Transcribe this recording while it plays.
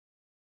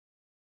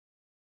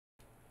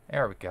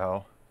There we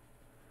go.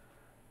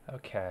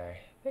 Okay,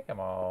 I think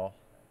I'm all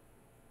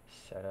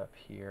set up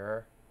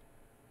here.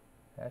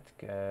 That's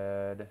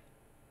good.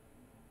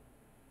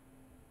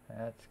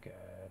 That's good.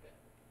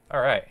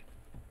 All right.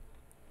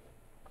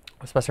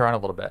 Let's mess around a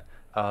little bit.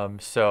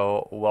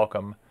 So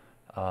welcome.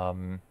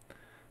 Um,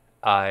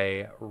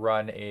 I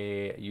run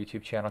a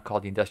YouTube channel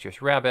called The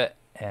Industrious Rabbit,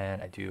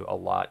 and I do a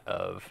lot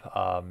of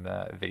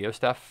video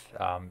stuff.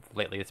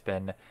 Lately, it's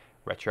been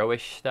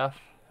retro-ish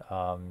stuff,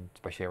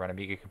 especially around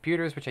Amiga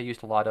computers, which I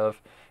used a lot of.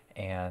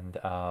 And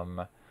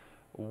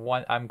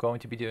what I'm going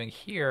to be doing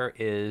here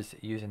is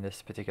using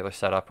this particular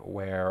setup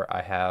where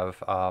I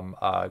have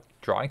a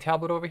drawing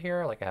tablet over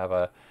here. Like I have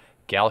a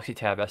Galaxy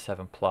Tab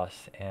S7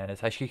 Plus, and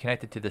it's actually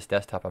connected to this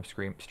desktop I'm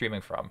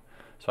streaming from.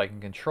 So I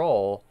can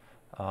control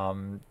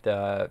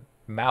the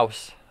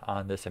mouse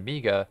on this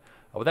Amiga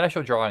with an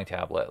actual drawing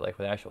tablet, like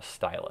with an actual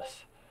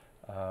stylus.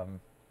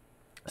 Um,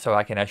 so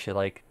I can actually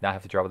like not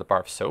have to draw with a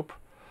bar of soap,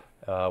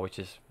 which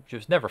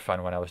was never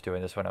fun when I was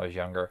doing this when I was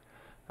younger.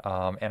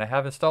 And I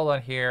have installed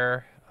on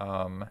here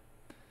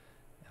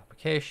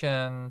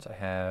applications. I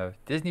have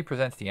Disney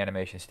Presents the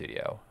Animation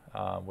Studio,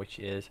 which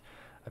is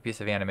a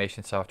piece of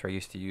animation software I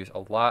used to use a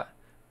lot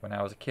when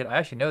I was a kid. I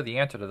actually know the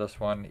answer to this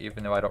one,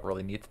 even though I don't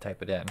really need to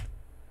type it in.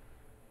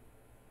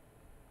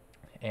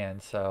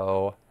 And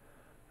so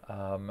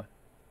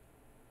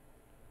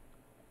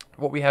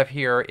what we have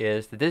here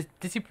is the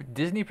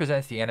Disney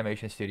Presents the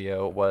Animation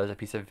Studio was a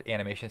piece of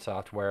animation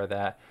software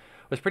that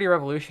was pretty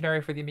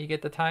revolutionary for the Amiga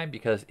at the time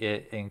because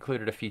it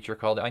included a feature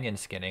called onion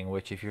skinning,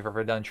 which if you've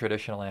ever done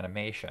traditional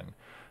animation,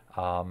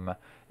 um,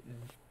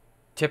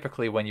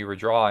 typically when you were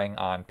drawing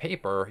on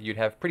paper, you'd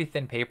have pretty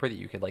thin paper that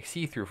you could like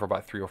see through for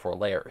about 3 or 4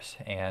 layers,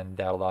 and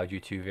that allowed you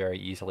to very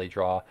easily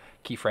draw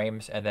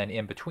keyframes and then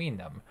in between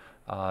them.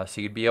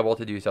 So you'd be able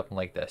to do something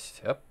like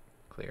this. Yep,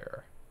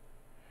 clear.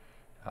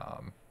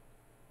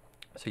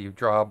 So you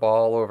draw a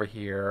ball over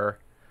here,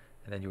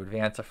 and then you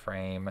advance a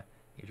frame.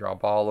 You draw a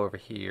ball over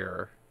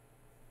here.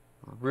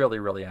 Really,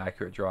 really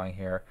accurate drawing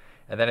here.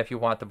 And then if you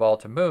want the ball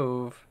to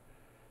move,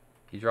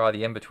 you draw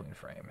the in-between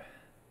frame.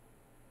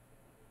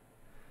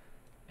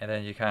 And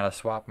then you kind of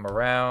swap them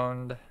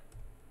around.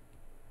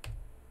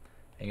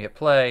 And you hit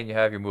play, and you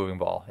have your moving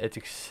ball. It's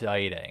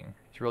exciting.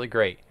 It's really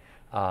great.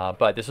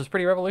 But this was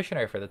pretty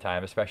revolutionary for the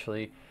time,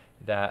 especially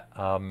that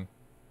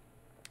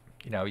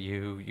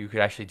you could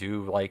actually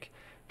do like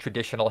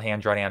traditional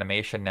hand-drawn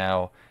animation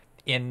now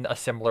in a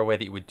similar way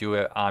that you would do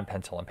it on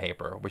pencil and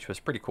paper, which was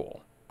pretty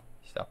cool.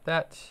 Stop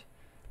that,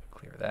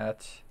 clear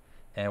that.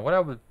 And what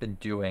I've been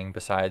doing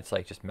besides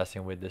like just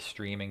messing with this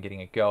stream and getting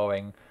it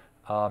going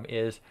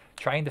is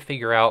trying to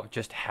figure out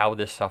just how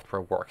this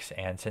software works.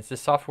 And since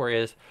this software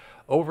is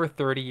over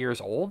 30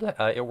 years old,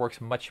 it works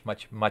much,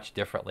 much, much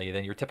differently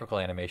than your typical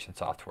animation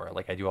software.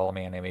 Like I do all of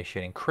my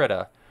animation in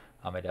Krita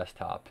on my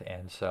desktop.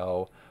 And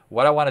so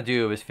what I want to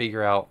do is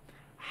figure out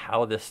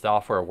how this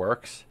software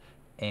works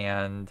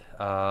and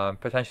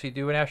potentially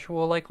do an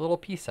actual like little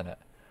piece in it.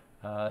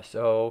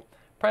 So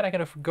probably not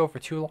going to go for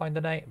too long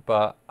tonight,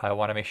 but I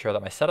want to make sure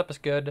that my setup is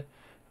good.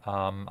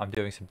 I'm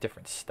doing some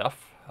different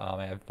stuff.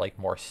 I have like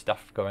more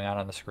stuff going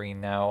on the screen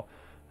now,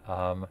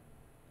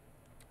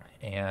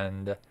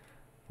 and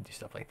do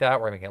stuff like that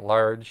where I make it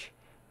large.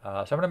 So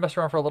I'm going to mess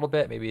around for a little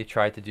bit, maybe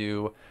try to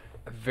do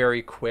a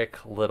very quick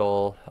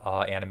little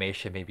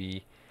animation,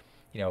 maybe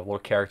a little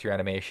character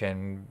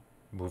animation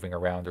moving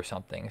around or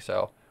something.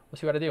 So we'll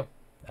see what I do.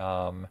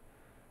 Let's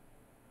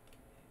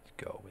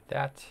go with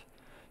that.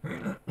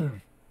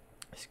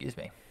 Excuse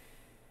me.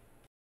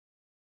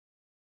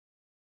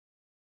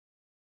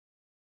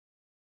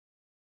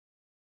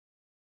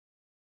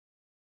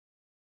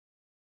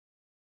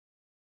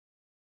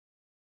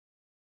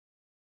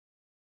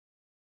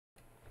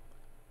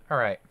 All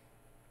right.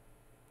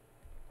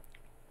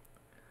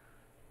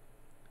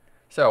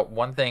 So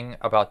one thing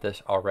about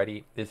this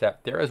already is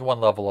that there is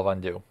one level of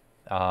undo.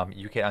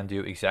 You can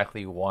undo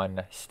exactly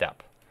one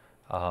step.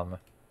 And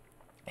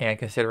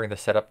considering the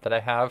setup that I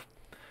have,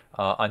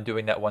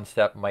 undoing that one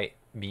step might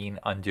mean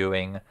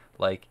undoing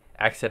like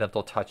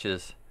accidental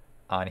touches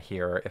on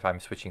here if I'm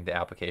switching to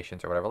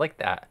applications or whatever like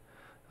that.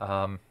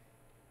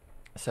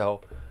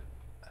 So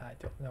I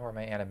don't know where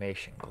my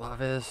animation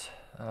glove is.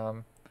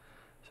 So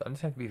I'm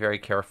just going to be very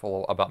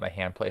careful about my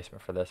hand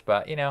placement for this.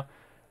 But, I'm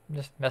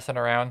just messing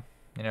around,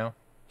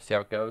 see how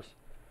it goes.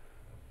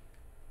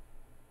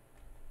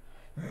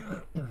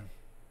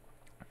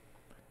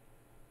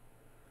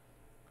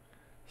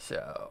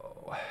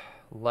 So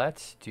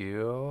let's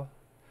do...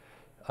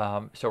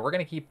 so we're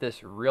going to keep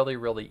this really,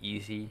 really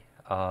easy.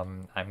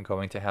 I'm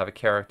going to have a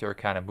character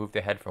kind of move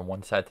their head from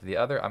one side to the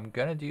other. I'm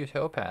going to do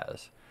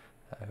Topaz,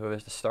 who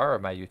is the star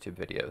of my YouTube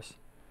videos.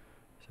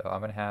 So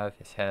I'm going to have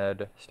his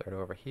head start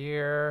over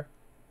here.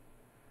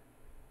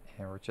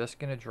 And we're just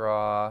going to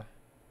draw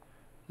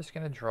a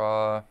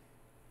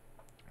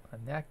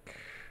neck.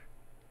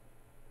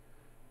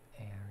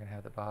 And we're going to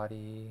have the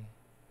body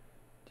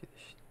do the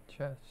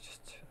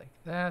just like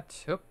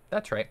that. Oh,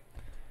 that's right.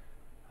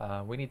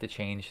 We need to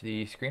change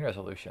the screen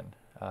resolution,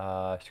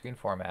 screen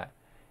format.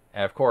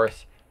 And of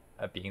course,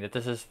 being that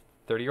this is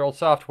 30-year-old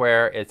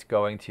software, it's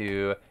going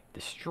to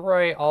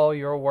destroy all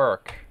your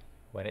work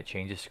when it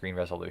changes screen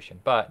resolution.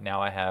 But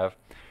now I have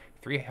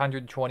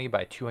 320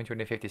 by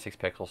 256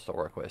 pixels to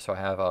work with, so I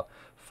have a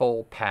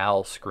full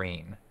PAL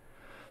screen.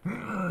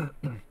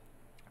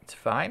 It's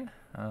fine.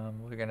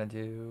 We're gonna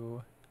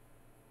do.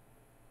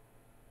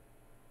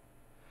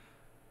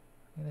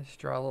 I'm gonna just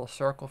draw a little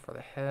circle for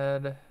the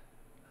head.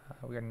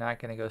 We are not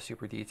gonna go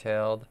super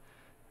detailed.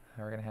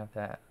 We're gonna have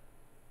that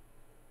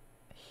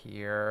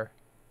here.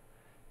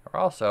 We're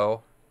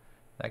also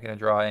not gonna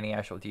draw any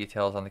actual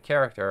details on the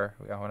character.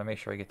 I want to make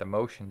sure I get the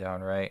motion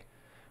down right.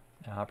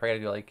 I'm probably gonna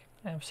do like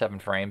 7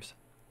 frames.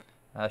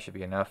 That should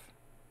be enough.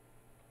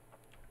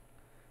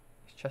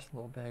 His chest a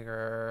little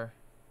bigger.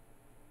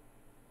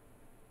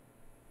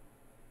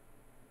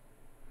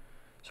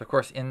 So of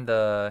course in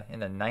the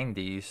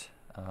 90s,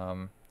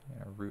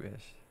 root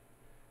is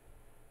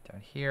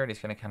down here, and he's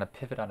going to kind of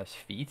pivot on his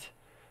feet.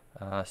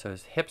 So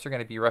his hips are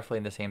going to be roughly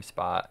in the same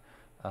spot,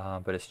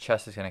 but his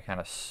chest is going to kind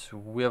of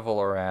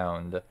swivel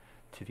around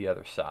to the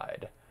other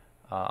side.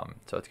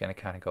 So it's going to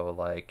kind of go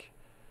like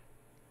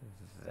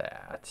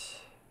that. So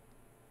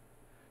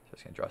I'm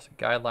just going to draw some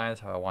guidelines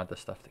how I want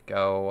this stuff to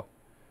go.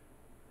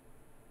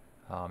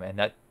 And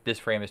that this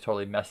frame is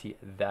totally messy.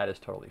 That is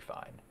totally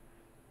fine.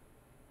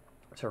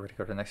 So we're going to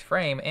go to the next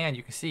frame, and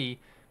you can see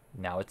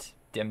now it's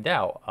dimmed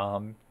out.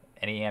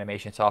 Any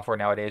animation software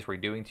nowadays where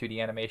you're doing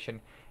 2D animation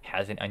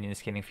has an onion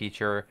skinning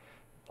feature.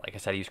 Like I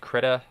said, I use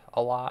Krita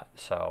a lot,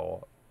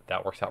 so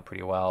that works out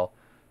pretty well.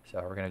 So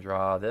we're going to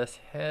draw this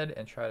head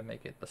and try to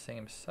make it the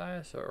same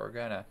size. So we're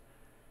going to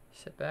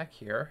sit back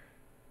here.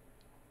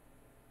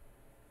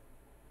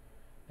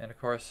 And of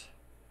course,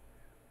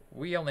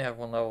 we only have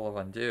one level of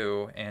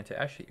undo, and to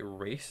actually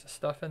erase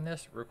stuff in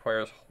this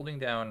requires holding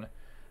down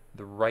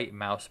the right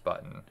mouse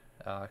button,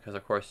 because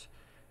of course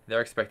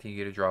they're expecting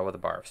you to draw with a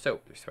bar of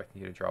soap. They're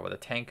expecting you to draw with a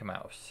tank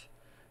mouse.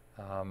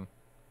 And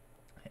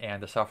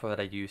the software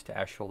that I use to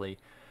actually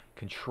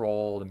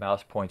control the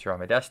mouse pointer on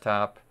my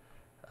desktop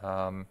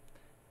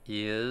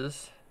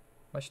is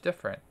much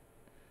different.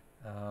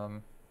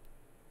 Does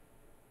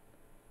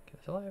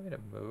it allow me to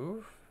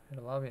move? It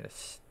allows me to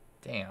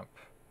stamp.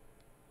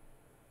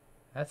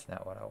 That's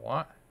not what I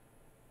want.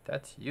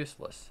 That's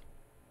useless.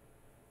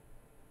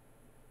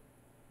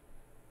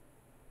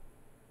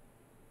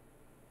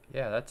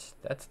 Yeah, that's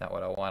not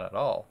what I want at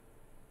all.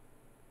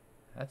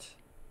 That's...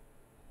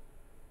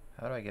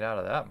 How do I get out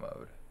of that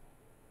mode?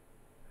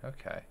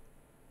 Okay.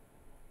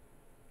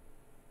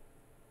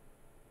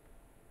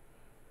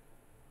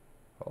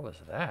 What was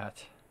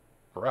that?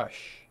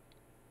 Brush.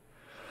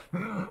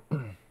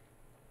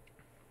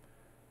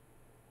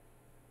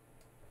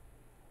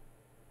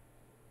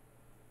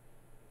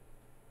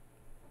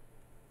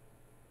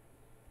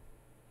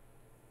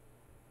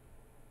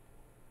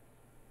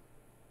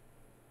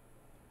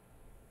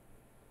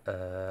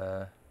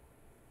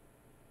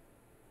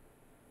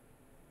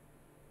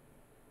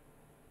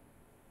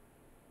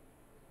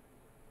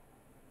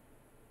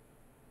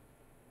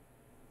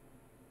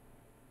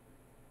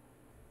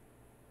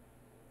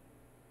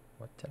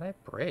 What did I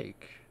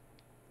break?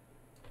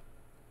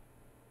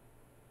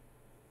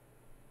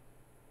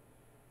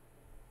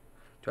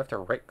 Do I have to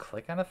right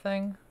click on a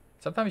thing?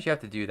 Sometimes you have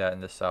to do that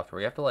in this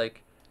software. You have to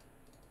like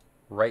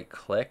right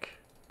click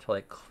to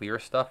like clear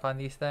stuff on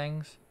these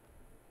things.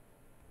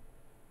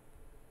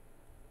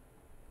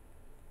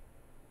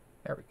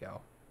 There we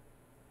go.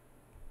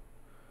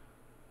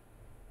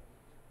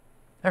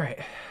 All right,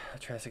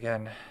 let's try this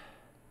again.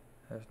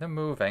 There's no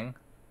moving.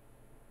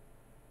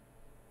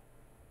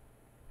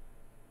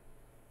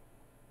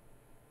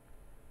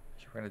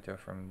 So we're gonna do it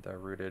from the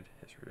rooted,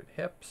 his rooted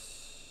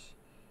hips.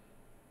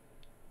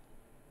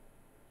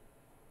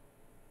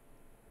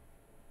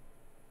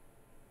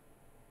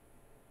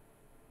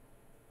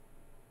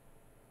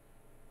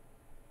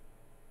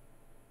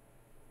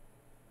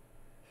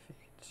 Feet.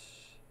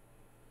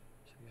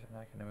 So these are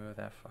not gonna move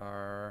that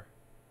far.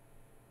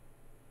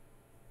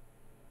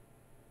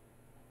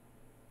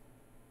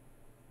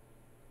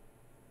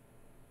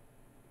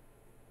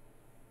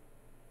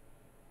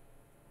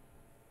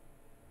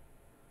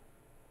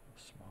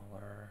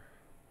 Smaller.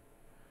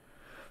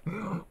 I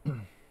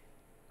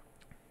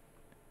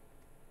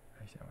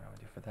see what I would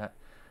do for that.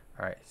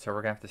 Alright, so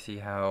we're gonna have to see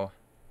how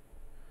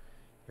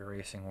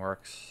erasing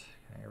works.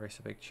 Can I erase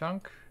a big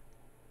chunk?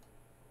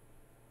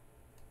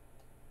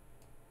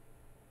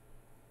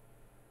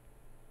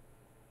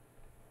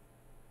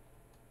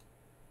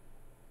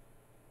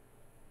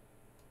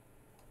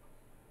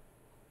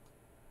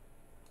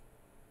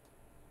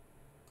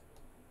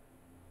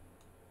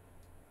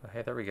 Oh,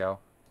 hey, there we go.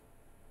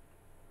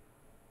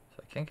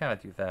 So I can kind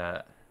of do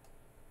that.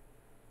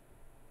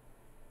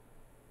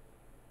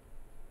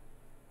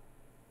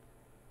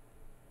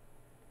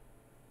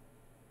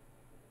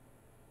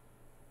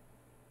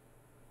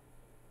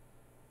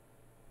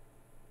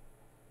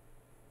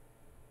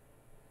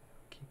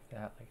 Keep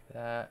that like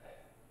that.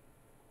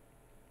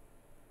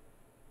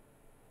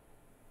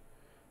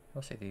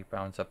 We'll see if he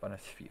bounds up on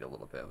his feet a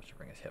little bit, which will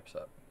bring his hips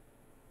up.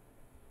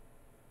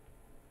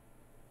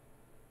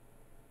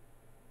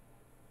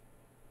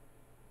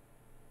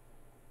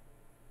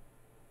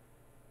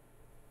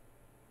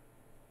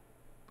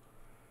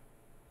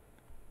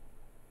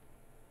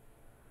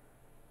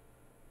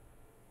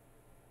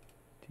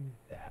 do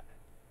that?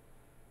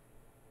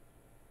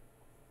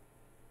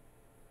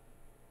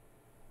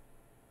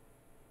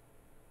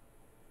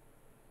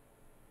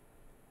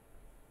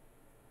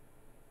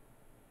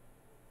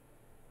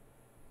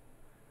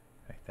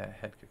 Like that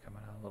head could come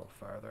out a little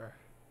farther.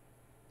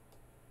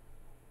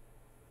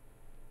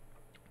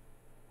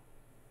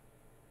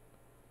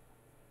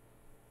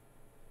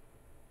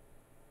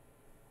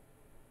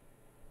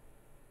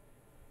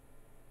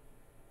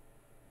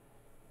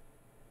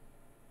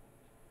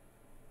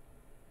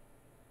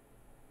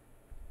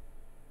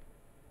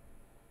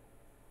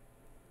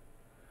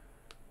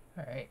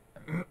 All right.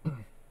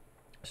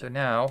 So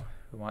now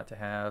we want to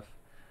have,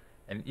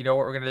 and you know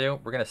what we're going to do?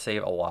 We're going to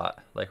save a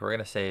lot. Like we're going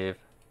to save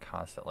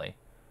constantly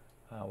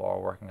while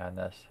we're working on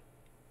this.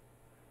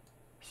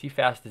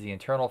 CFast is the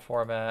internal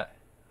format.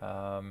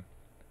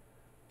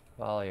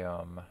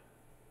 Volume.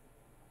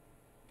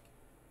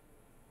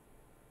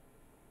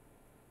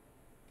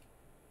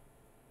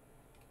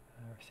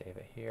 Save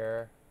it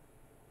here.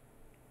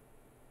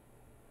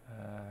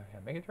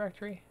 Make a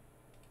directory.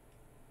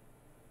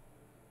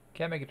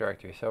 Can't make a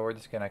directory, so we're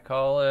just gonna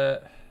call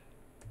it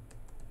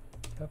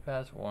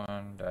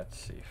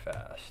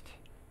topaz1.cfast.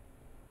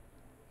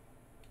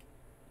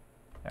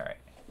 All right.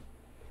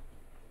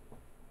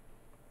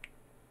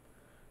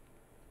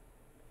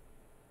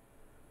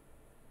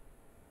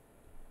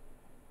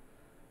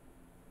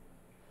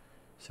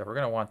 So we're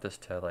gonna want this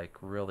to like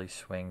really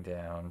swing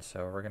down.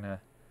 So we're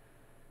gonna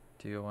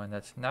do one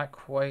that's not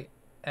quite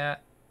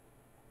at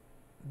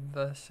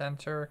the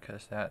center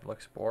because that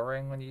looks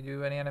boring when you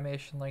do an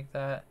animation like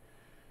that.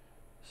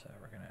 So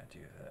we're gonna do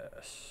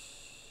this.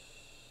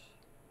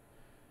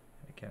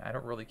 Again, I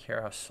don't really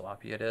care how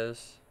sloppy it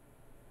is.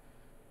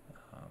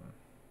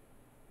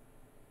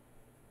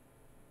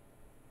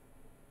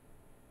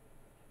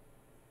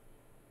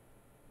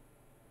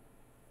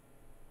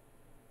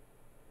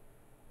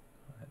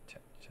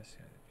 Just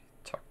gonna be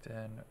tucked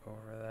in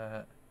over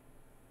that.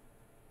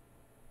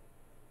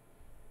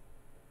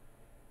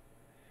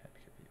 Head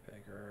could be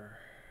bigger.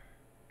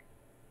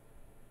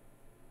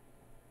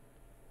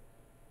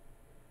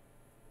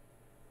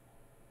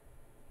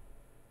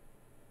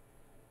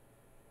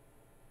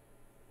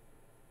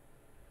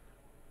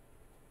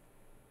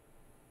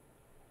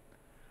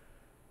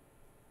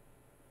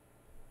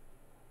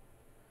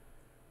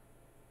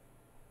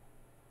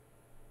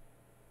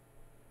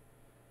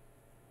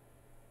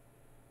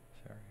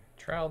 So we're gonna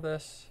trial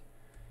this.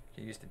 You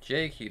can use the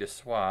J key to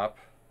swap.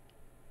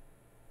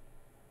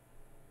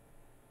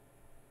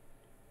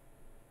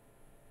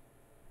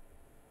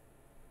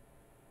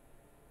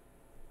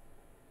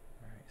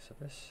 Alright, so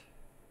this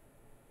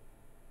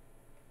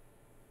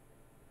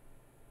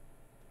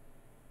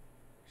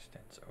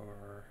extends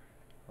over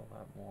a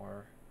lot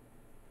more.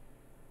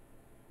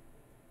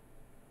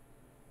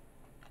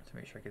 To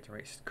make sure I get the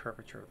right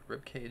curvature of the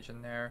rib cage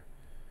in there.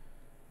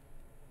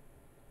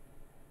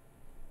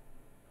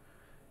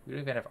 We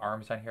don't even have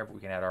arms on here, but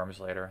we can add arms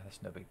later.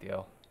 That's no big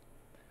deal.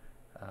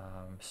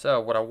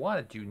 So what I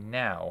want to do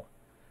now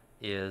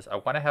is I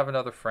want to have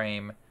another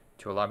frame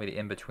to allow me to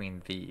in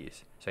between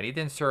these. So I need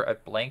to insert a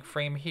blank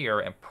frame here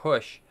and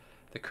push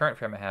the current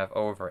frame I have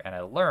over. And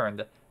I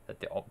learned that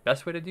the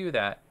best way to do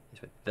that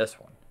is with this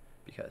one,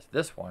 because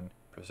this one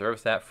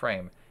preserves that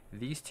frame.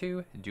 These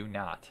two do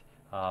not.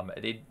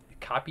 They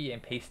copy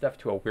and paste stuff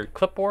to a weird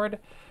clipboard,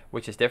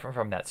 which is different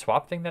from that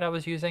swap thing that I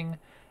was using.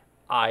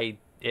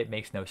 It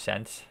makes no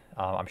sense.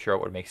 I'm sure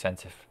it would make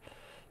sense if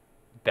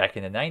back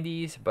in the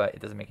 90s, but it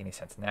doesn't make any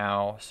sense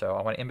now. So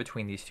I want to in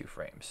between these two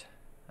frames.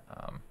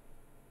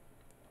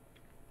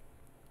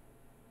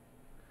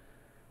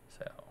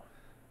 So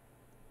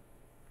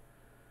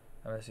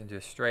I'm just gonna do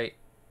a straight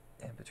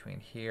in between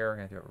here. I'm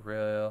gonna do it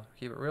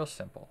keep it real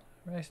simple,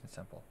 nice and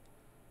simple.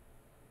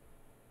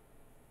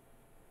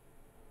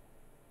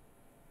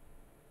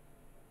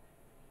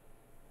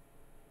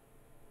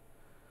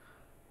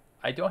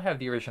 I don't have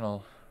the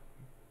original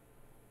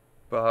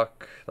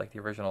book, like the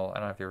original, I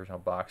don't have the original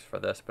box for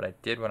this, but I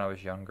did when I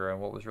was younger,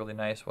 and what was really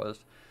nice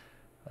was,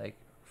 like,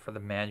 for the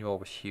manual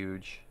was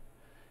huge,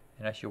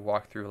 and as you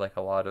walk through, like,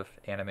 a lot of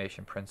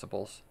animation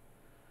principles,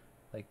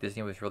 like,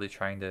 Disney was really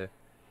trying to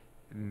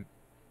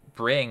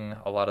bring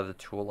a lot of the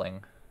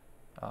tooling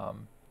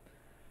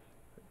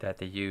that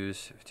they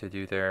use to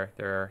do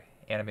their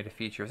animated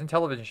features, and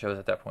television shows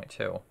at that point,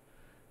 too,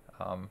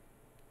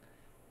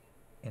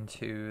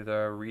 into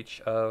the reach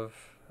of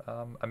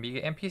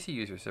Amiga and PC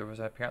users. There was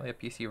apparently a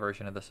PC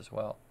version of this as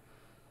well.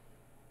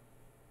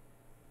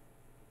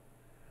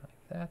 Like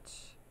that.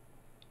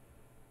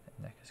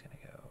 The neck is going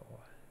to go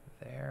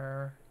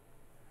there.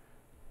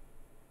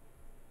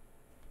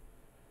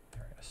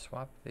 We're going to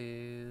swap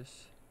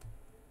these.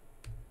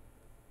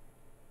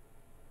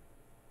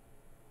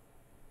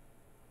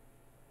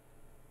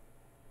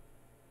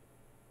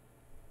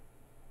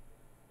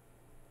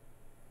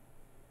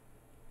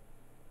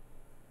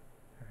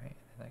 Alright,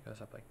 and that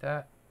goes up like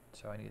that.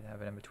 So I need to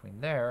have it in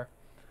between there.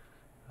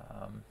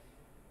 Look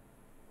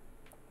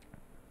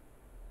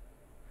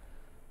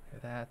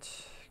at that.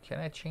 Can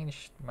I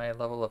change my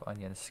level of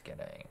onion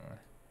skinning?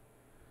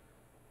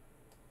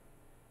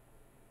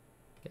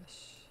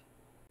 Yes.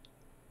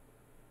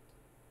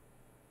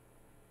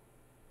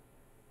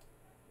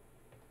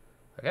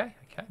 Okay,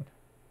 I can.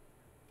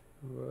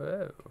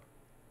 Whoa.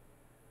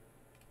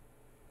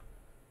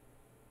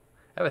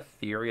 I have a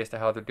theory as to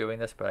how they're doing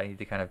this, but I need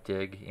to kind of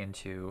dig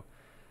into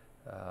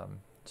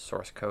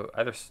source code,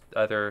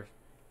 either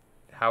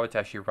how it's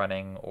actually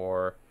running,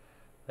 or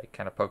like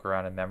kind of poke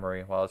around in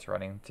memory while it's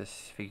running to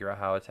figure out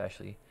how it's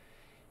actually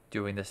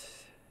doing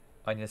this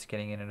onion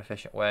skinning in an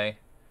efficient way.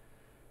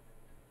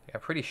 I'm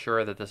pretty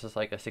sure that this is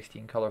like a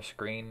 16 color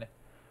screen,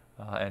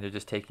 and they're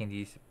just taking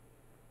these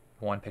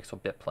 1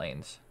 pixel bit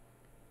planes.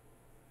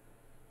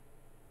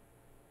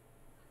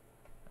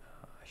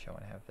 Actually, I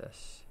want to have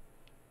this,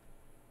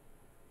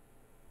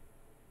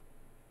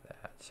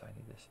 that, so I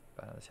need this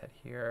button on this head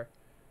here.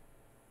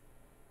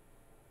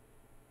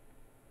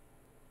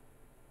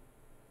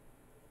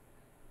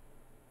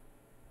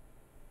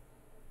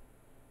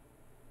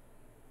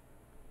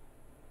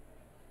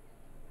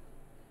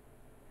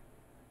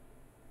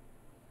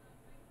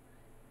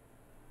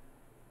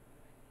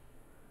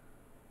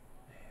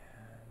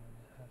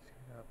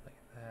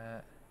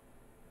 That.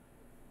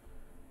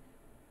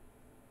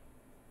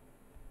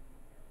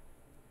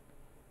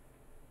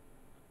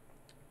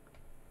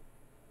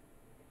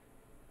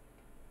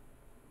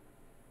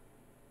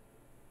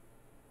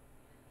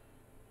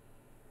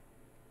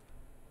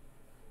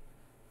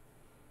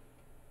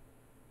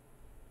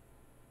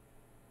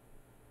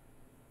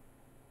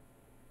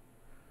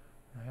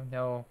 I am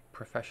no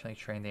professionally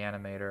trained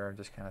animator. I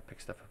just kind of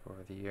picked stuff up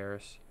over the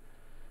years.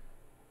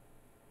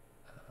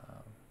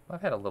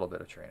 I've had a little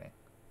bit of training,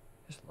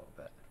 just a little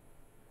bit.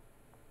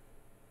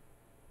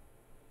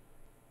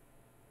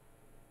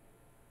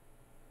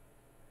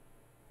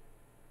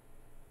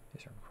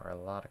 These require a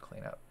lot of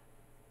cleanup,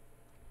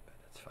 but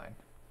that's fine.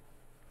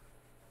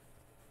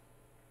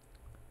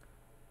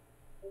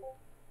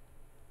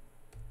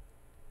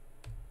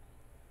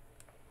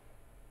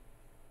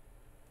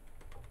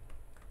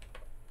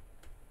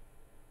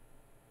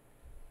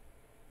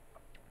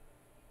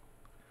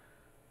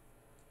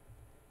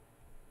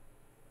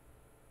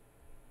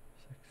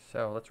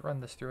 So let's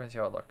run this through and see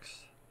how it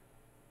looks.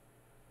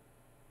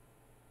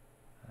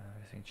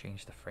 I think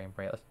change the frame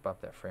rate. Let's bump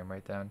that frame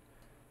rate down.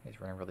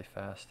 It's running really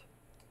fast.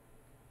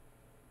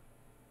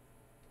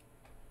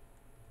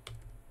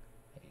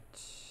 8.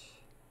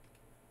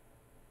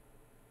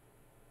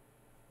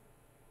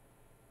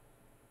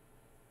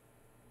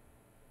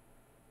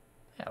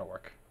 That'll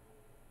work.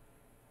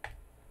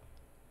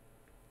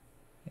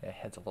 Yeah,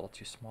 head's a little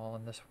too small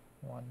in this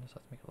one, so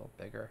let's make it a little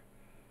bigger.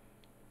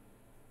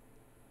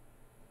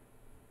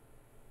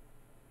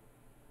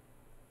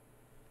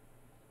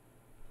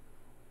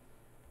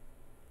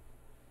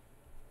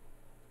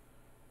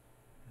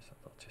 It's a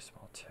little too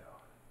small too.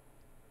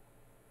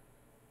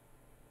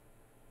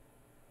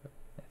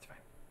 That's fine.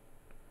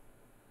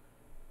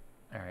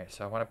 Alright,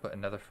 so I want to put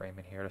another frame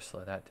in here to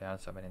slow that down,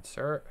 so I'm going to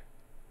insert.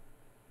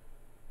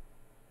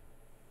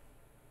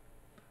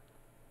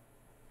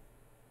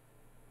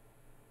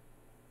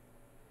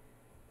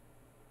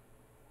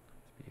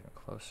 Let's be even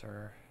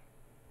closer.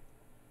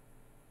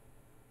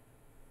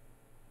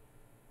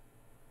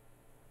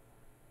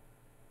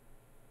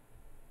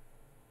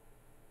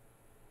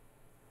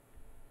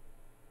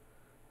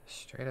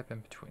 Straight up in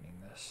between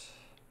this.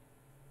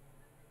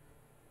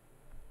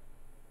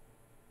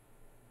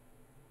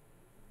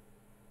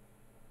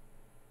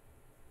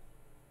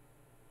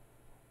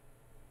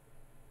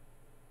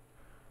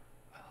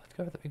 Let's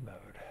go with the big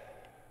mode.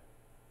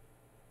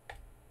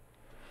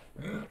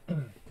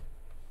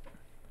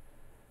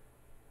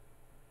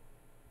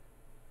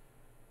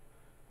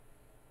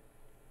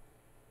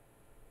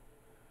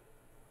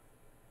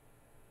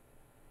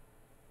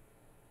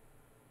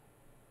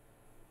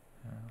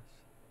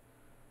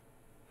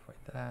 Avoid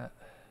that.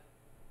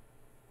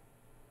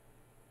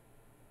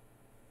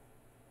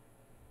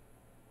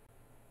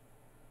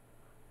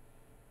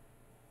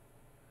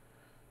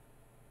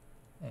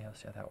 And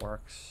let's see how that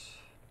works.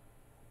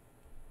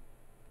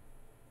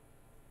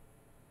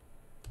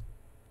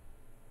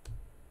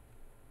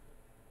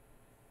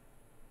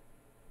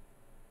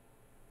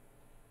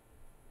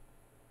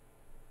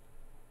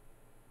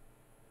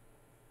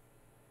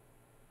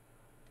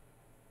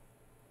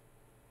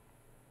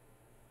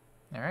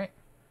 All right.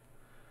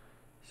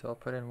 So I'll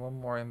put in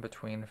one more in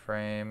between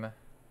frame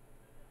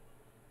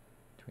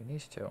between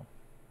these two.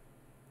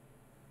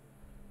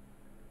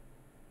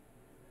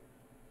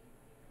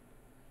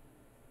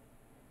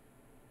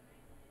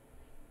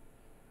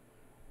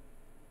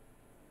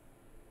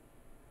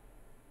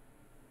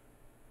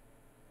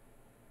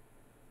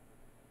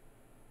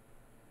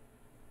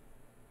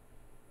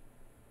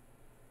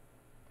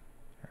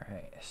 All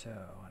right, so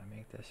I want to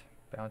make this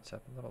bounce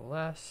up a little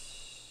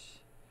less.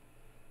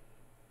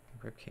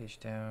 Rib cage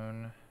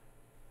down.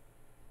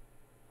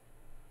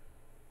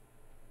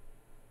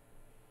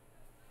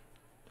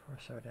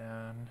 Torso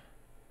down.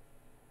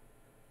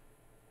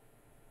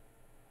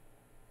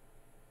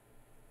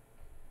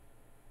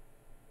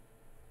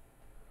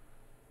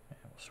 And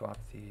we'll swap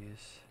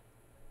these.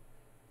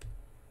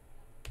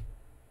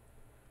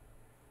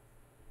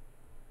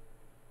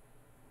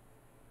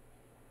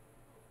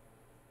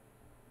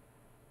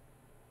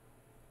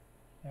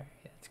 Alright,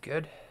 that's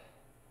good.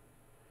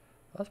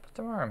 Let's put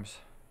some arms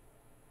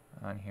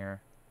on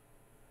here.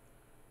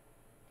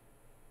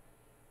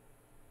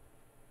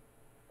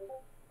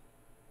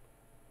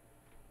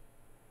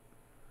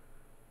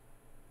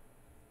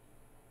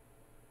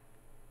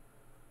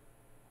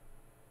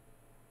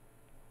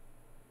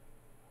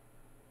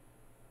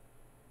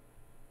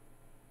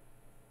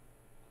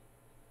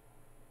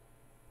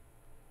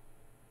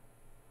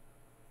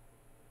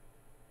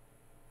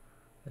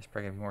 There's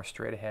probably going to be more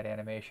straight ahead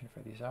animation for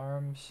these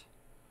arms.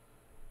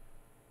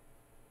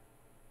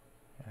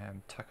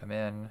 And tuck them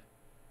in.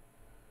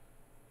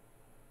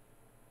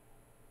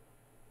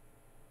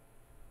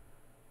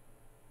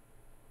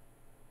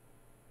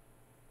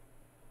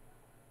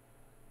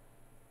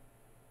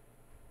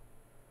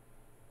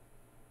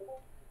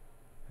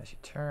 As he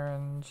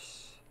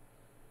turns.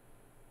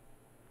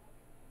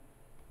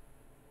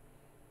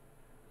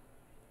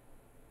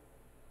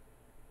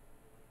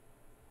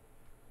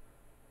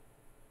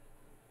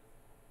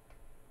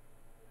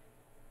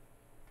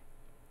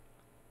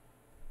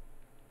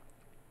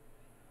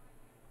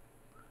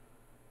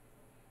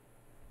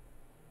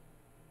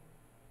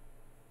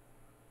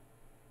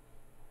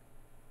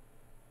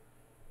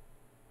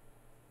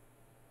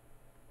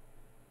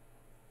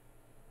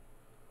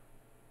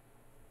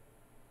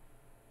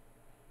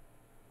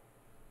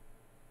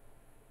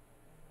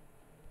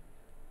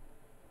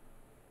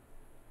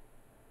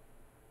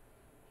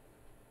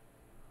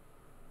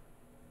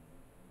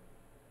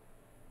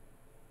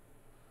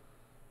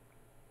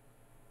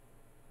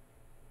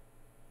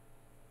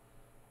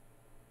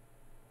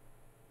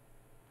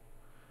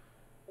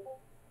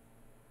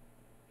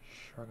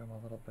 Shrug him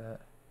a little bit.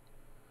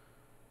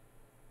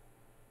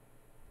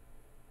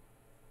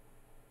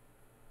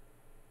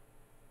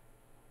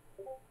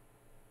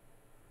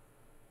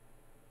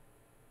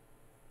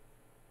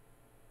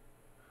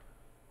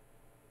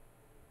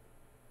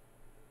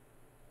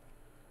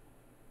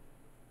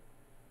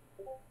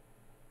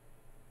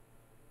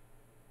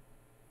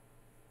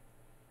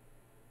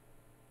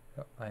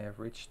 Oh, I have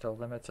reached the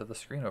limits of the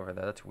screen over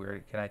there. That's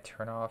weird. Can I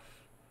turn off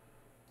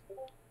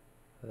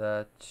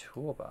the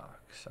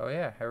toolbox? Oh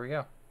yeah, here we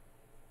go.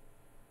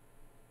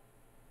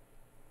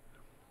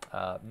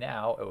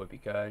 Now it would be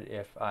good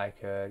if I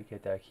could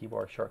get the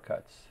keyboard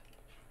shortcuts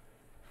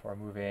for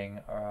moving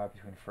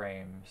between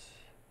frames.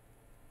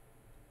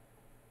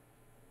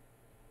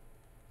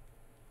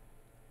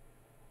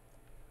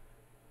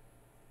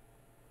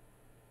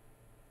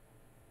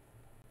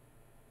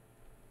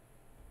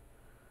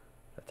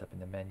 That's up in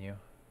the menu.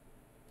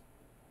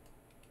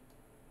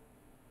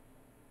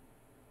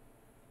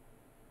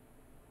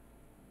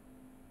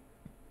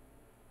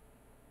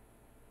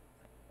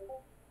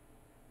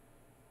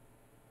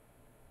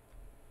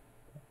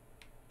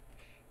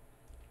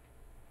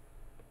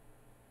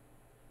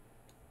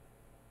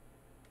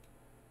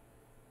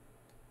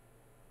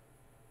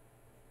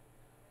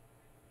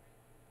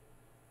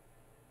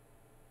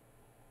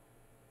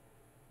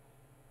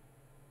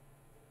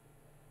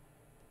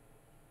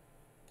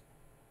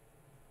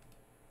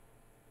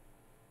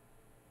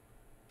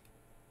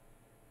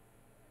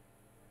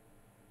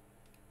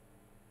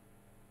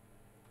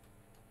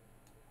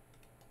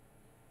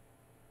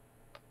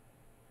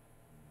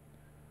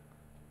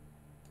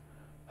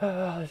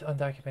 There's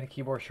undocumented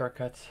keyboard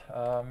shortcuts.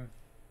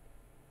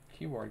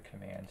 Keyboard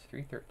commands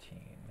 313.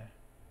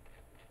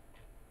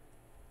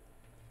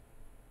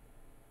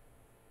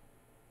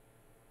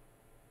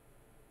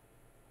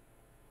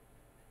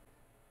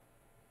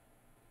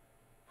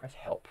 Press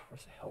help.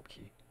 Where's the help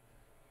key?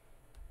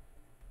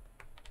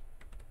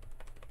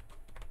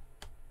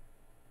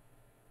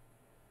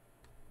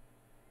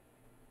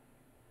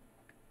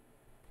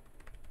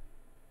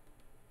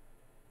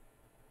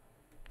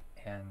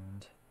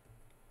 And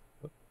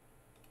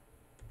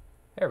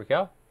there we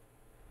go.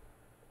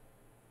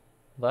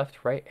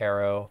 Left, right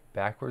arrow,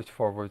 backwards,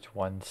 forwards,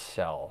 one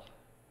cell.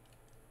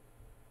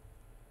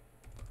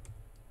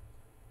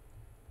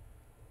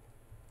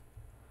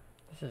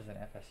 This is an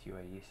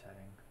FSUAE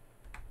setting.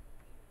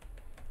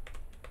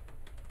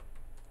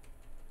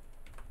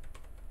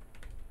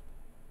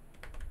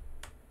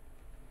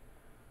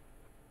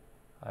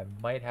 I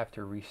might have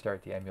to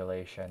restart the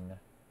emulation.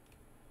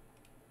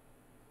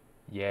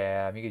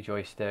 Yeah, Amiga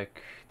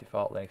joystick,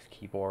 default Linux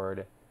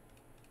keyboard.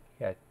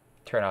 Yeah,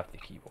 turn off the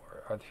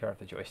keyboard, or turn off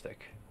the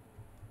joystick.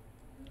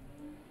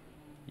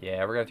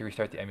 Yeah, we're gonna have to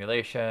restart the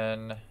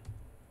emulation.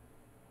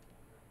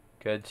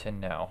 Good to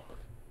know.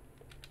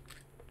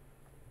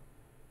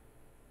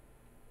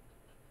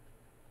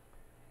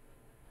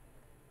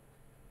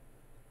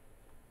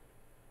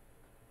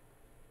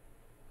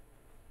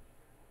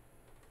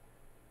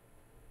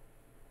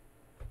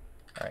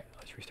 Alright,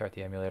 let's restart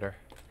the emulator.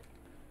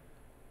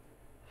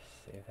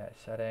 Save that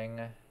setting,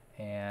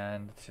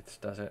 and it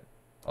does it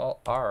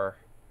all R.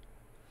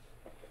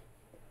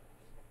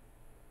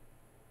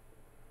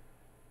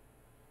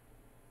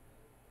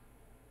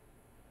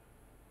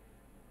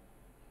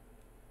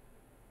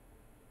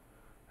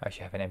 I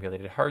actually have an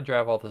emulated hard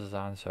drive while this is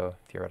on, so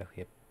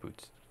theoretically it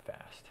boots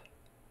fast.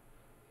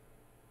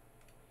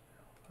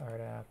 Art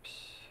apps.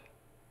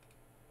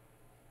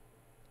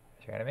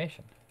 There's your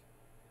animation.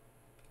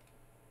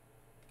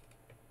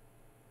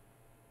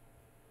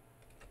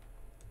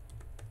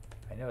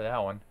 I know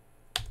that one.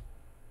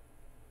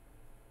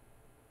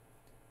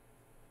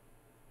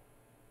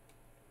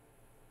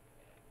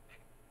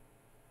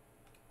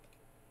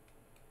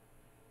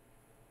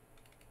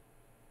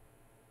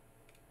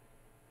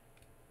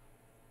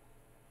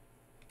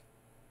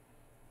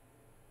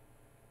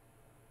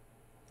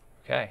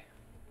 Okay.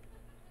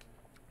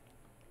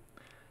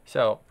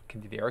 So,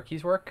 can the arrow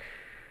keys work?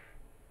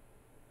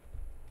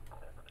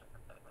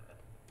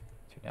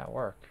 Do not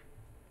work.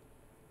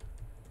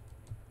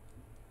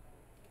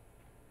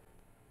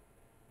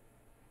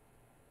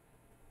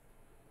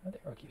 How do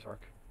the arrow keys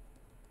work?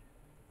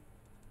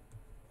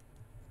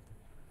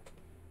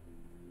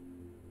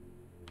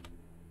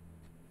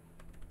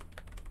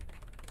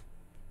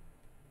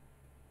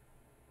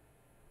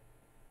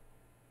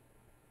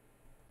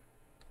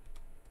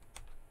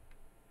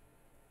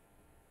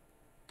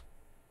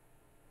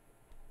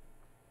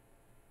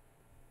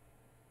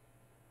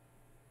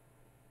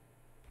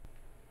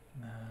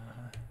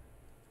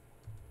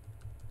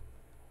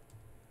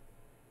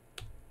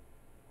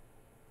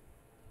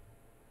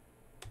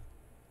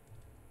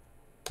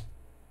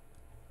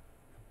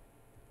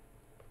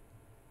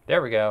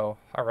 There we go.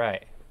 All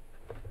right.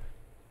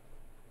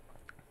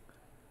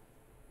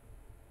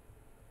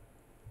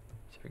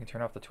 See if we can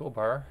turn off the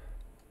toolbar.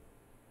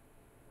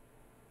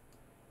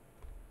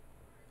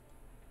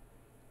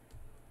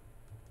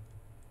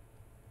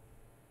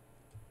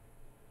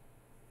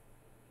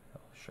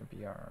 Oh,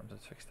 shrimpy arms.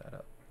 Let's fix that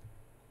up.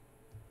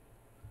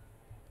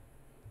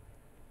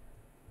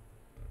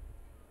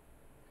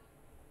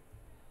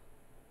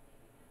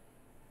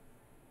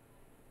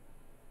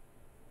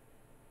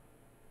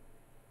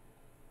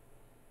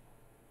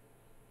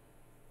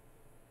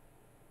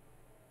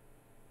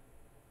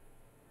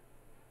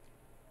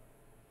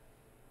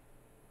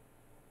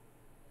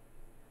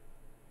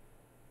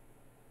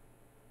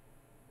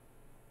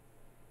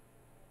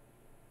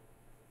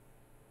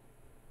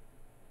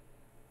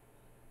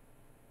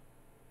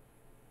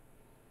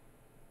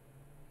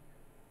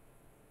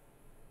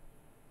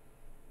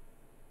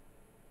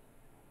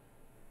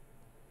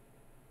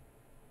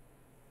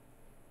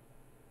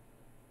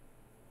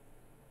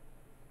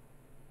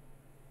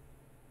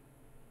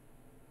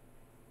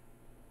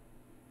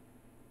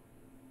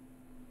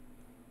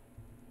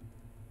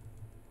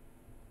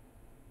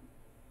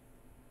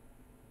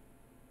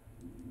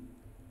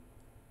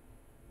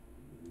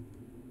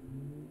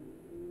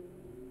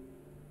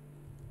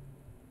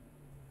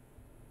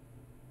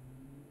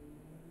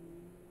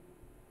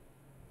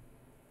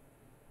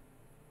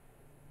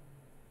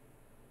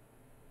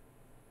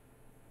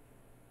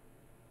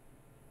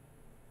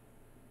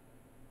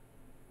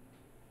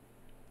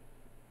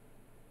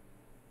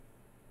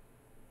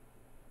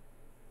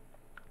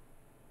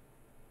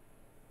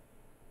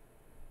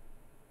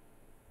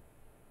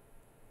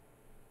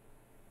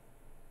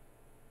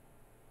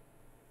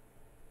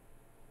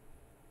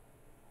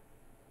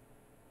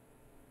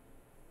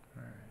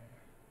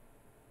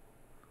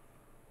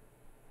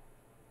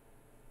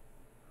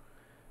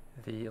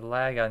 The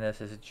lag on this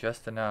is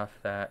just enough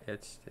that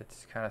it's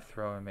kind of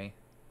throwing me.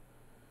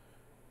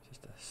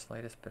 Just the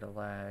slightest bit of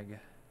lag.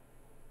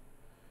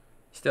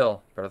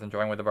 Still better than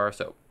drawing with a bar of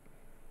soap.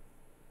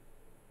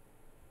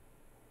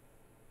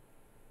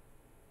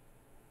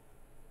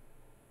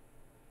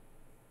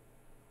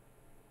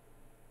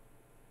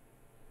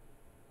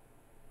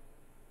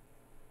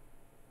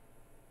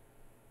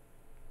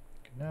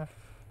 Good enough.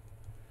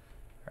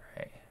 All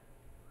right.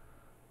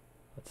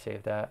 Let's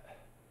save that.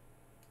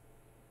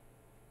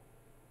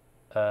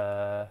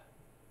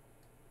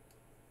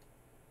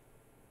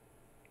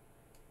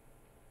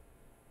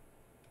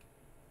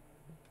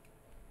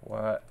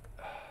 What?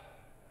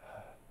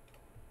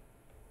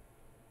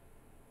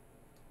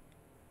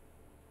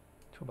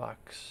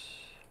 Toolbox.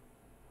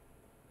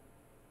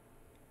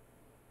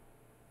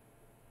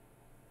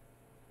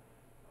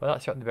 Well,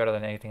 that's certainly better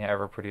than anything I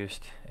ever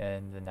produced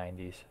in the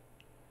 90s.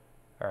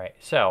 All right,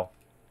 so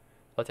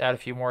let's add a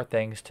few more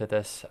things to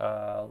this,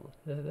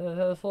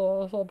 this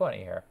little bunny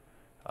here.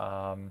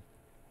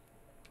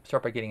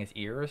 Start by getting his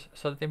ears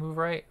so that they move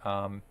right.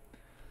 And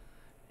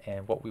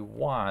what we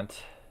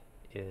want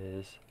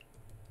is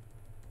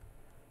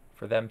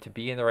for them to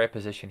be in the right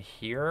position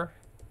here.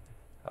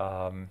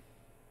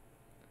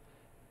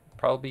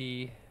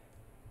 Probably,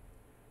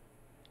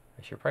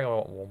 I should probably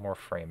want one more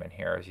frame in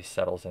here as he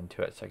settles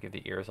into it, so I give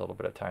the ears a little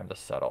bit of time to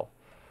settle.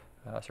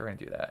 So we're going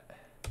to do that.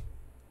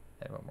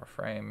 And one more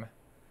frame.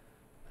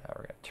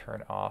 We're going to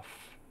turn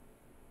off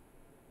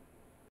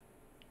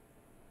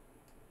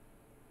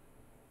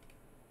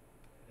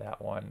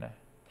that one,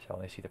 so I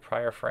only see the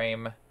prior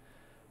frame. And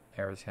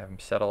we're just going to have him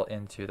settle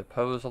into the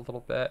pose a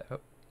little bit. Oh.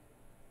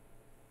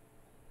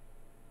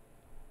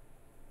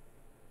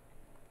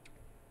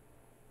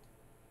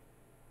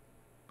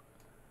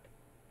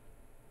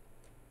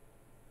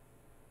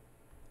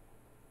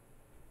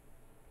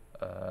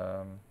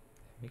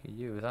 Amiga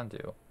U is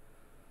undo.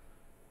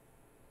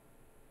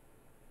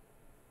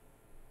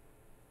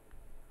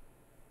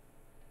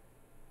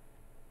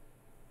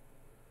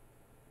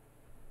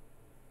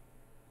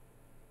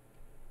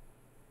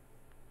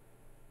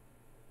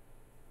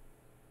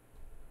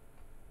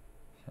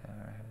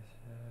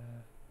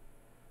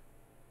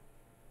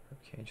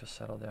 Cage will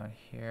settle down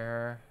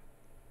here.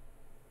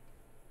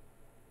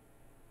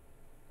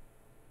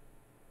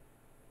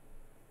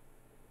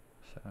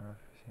 Center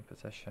facing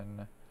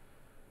position.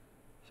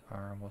 His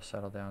arm will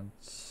settle down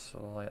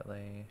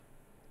slightly.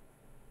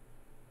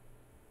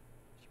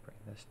 Just bring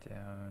this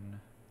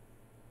down.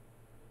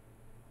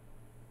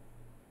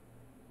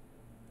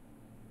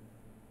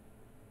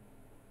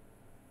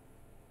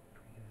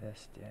 Bring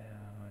this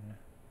down.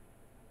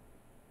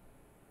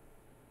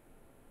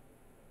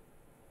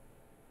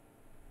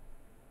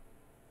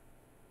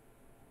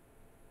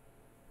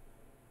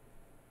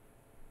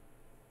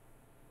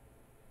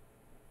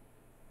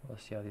 We'll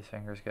see how these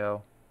fingers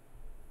go.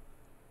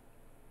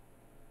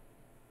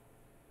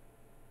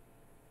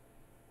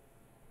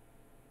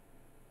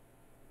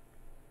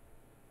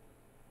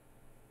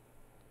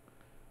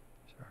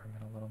 Just arm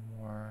in a little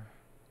more.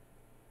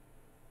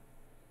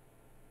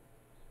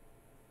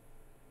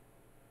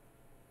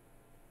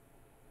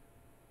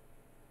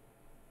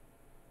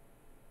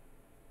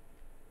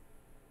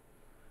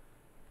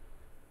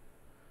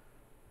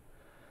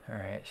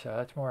 Alright, so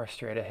that's more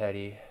straight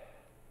aheady.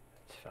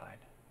 It's fine.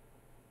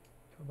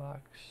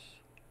 Box.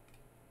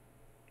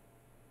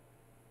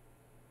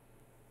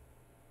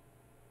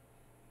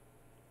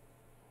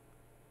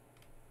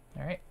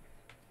 All right.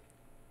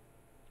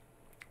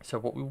 So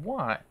what we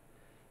want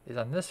is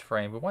on this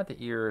frame, we want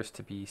the ears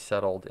to be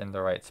settled in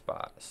the right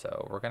spot.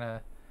 So we're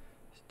gonna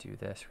do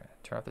this. We're gonna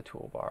turn off the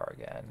toolbar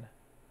again.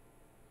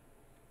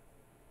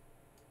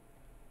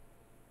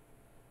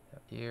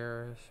 The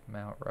ears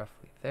mount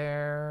roughly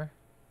there.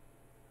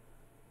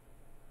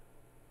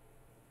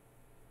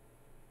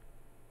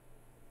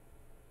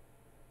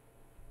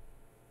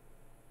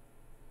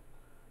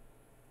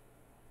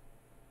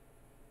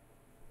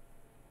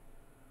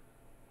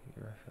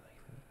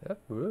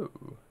 Whoa.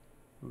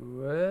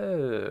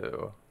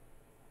 Whoa.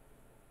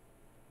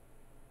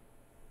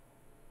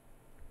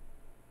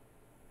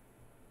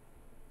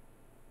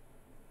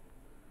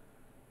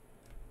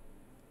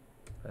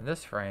 In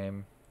this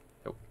frame,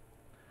 oh,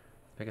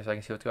 because I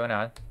can see what's going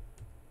on.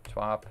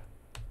 Swap.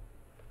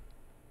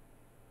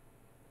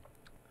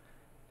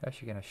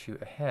 Actually gonna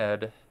shoot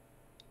ahead.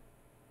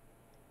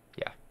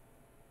 Yeah.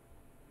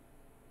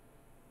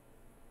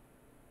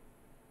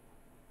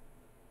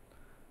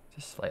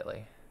 Just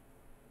slightly.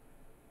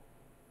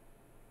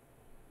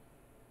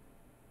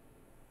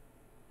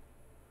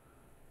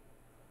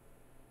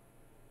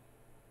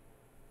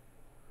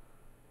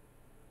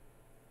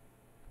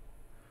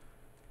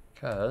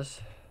 Because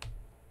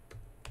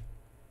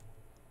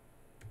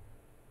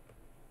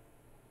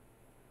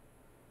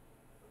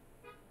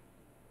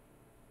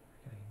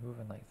we're going to be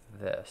moving like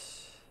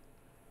this.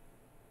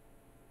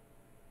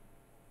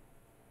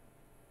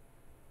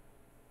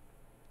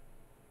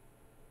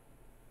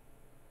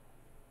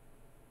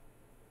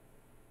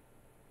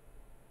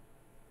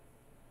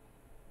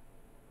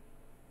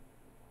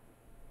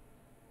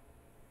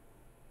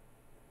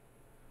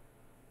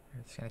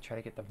 We're just going to try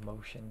to get the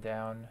motion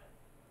down.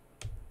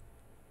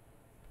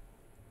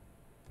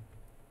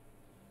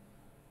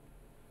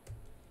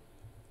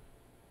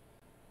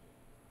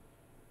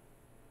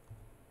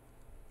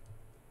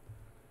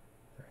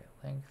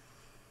 Length.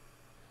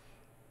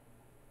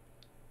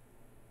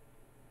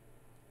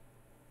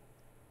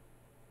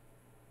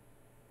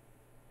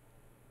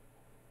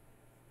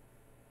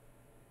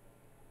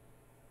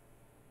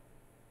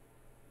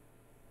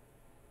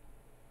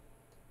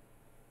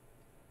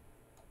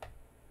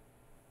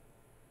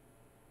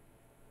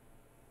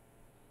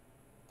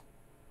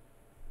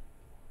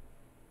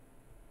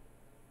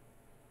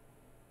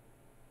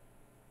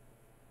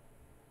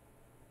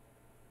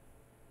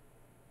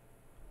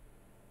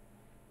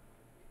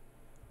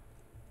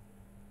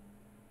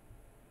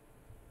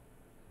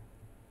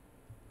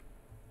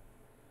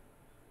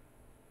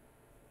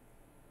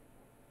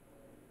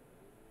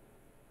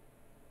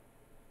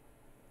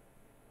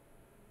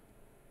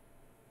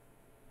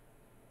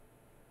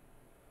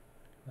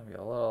 Maybe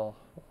a little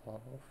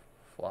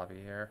floppy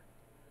here.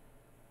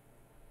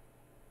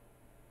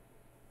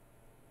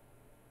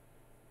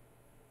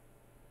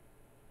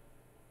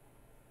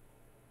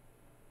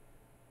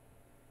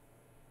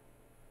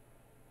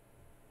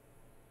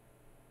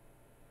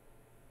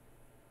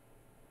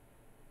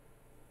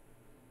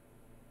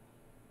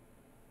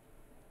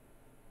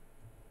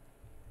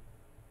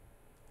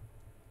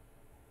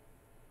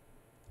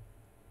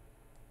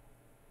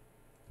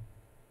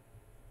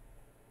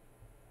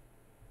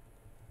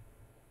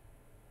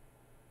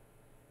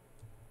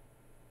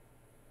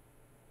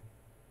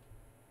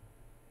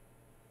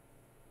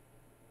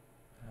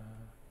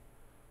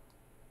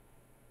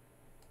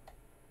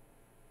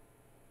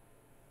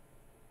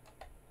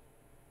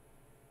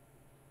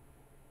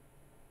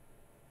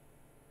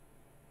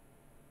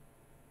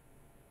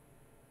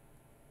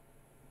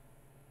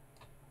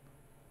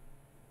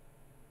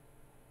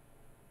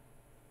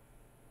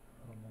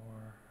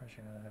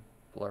 Actually, I'm gonna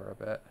blur a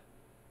bit.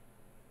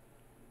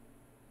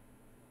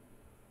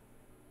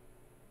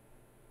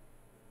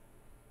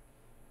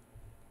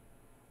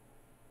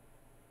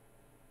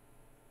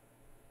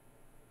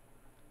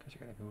 Because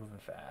you're gonna Moving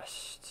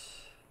fast.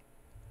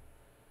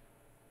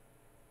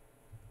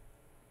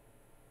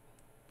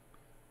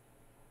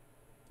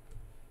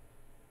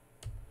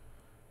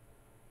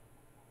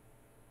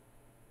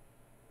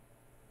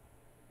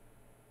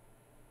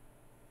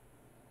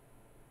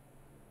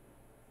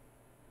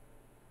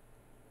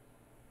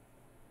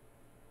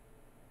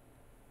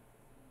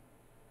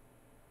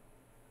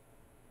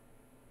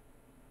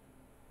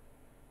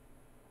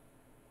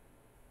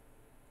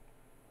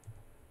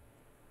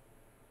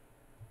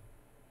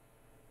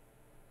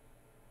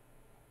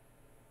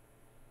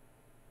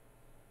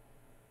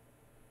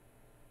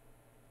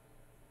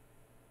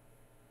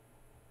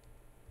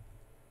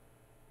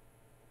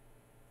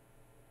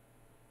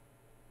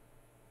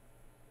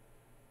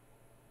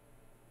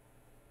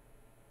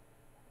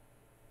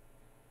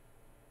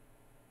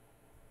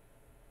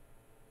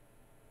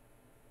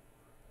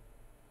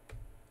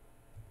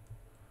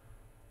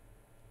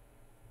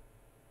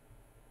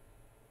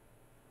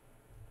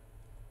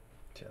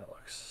 See how that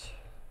looks.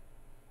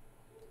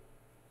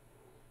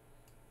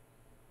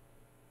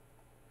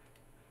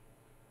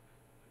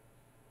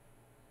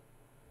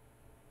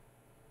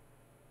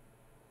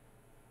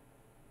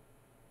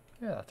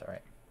 Yeah, that's all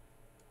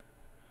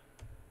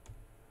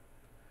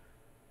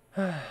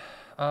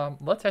right.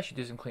 Let's actually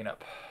do some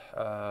cleanup.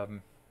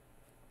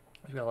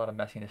 We've got a lot of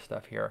messiness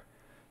stuff here,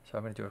 so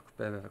I'm going to do a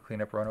bit of a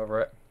cleanup run over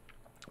it.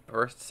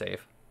 First,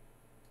 save.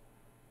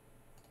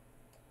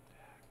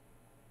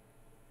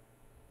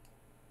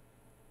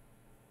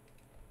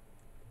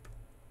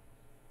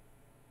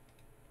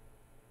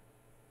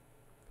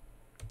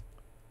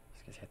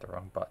 Just hit the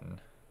wrong button.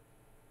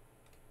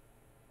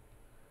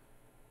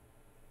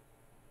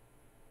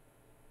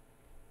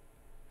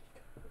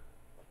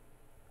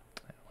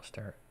 And we'll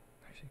start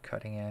actually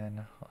cutting in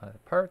a lot of the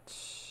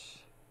parts.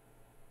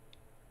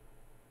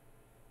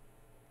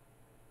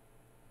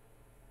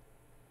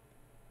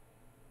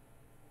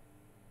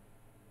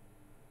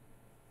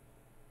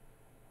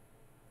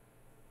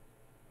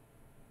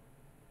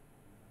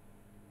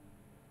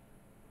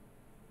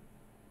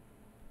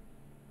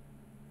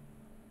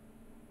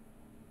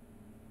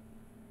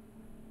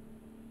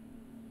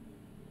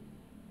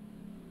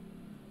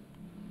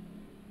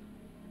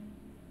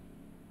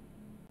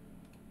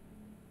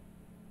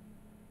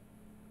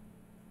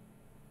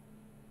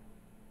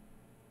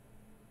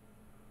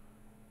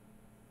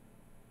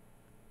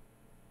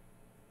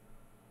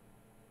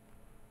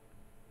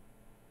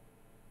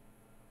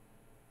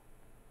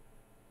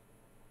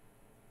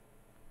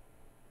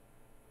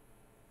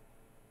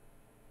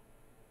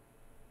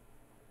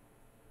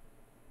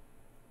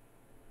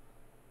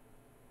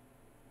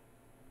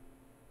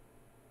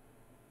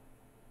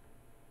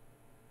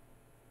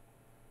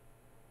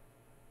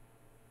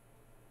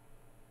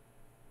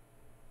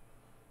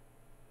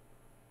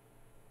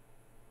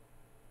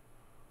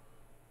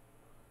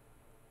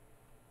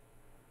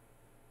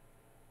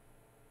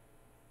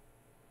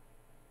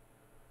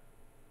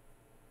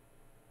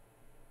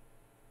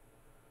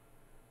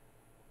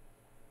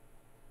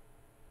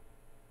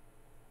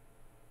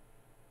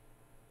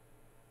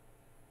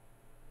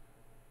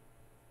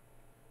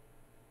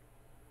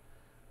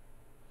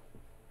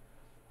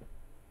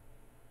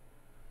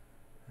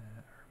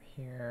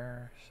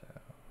 Here, so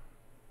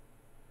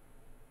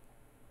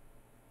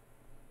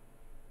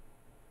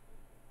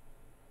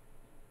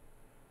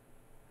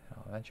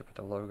I'll eventually put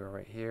the logo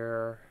right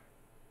here.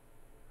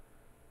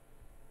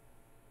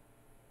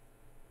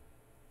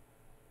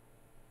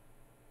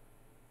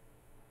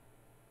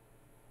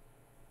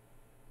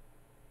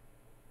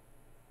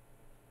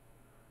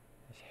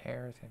 His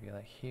hair is going to be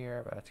like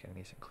here, but that's going to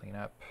need some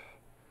cleanup.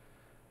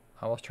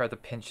 I almost tried to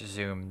pinch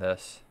zoom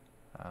this.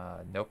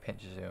 No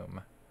pinch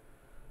zoom.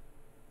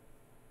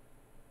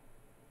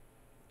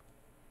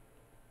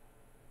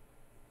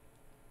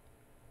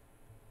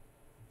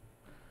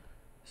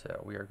 So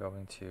we are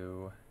going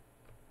to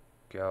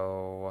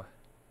go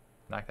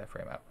knock that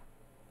frame out.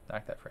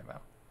 Knock that frame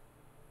out.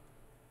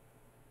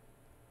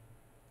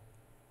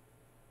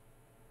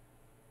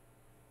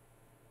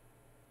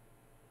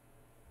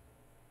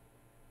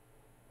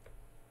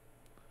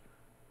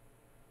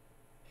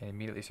 And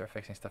immediately start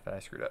fixing stuff that I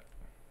screwed up.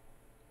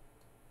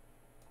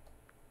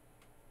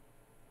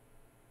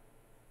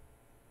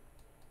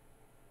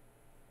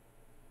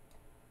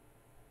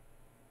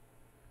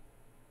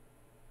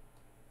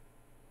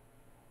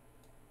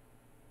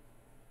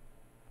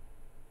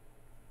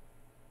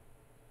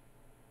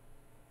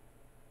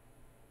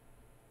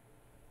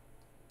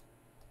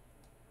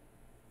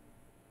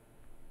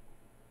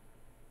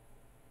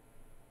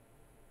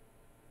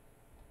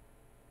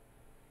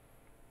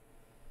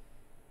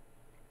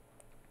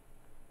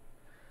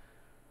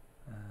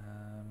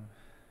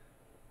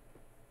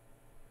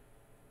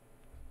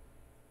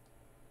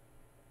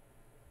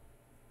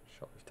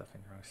 Shoulder stuff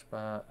in the wrong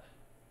spot.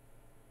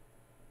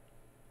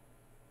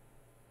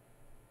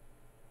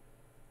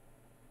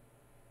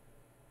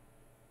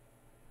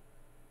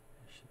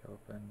 It should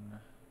open.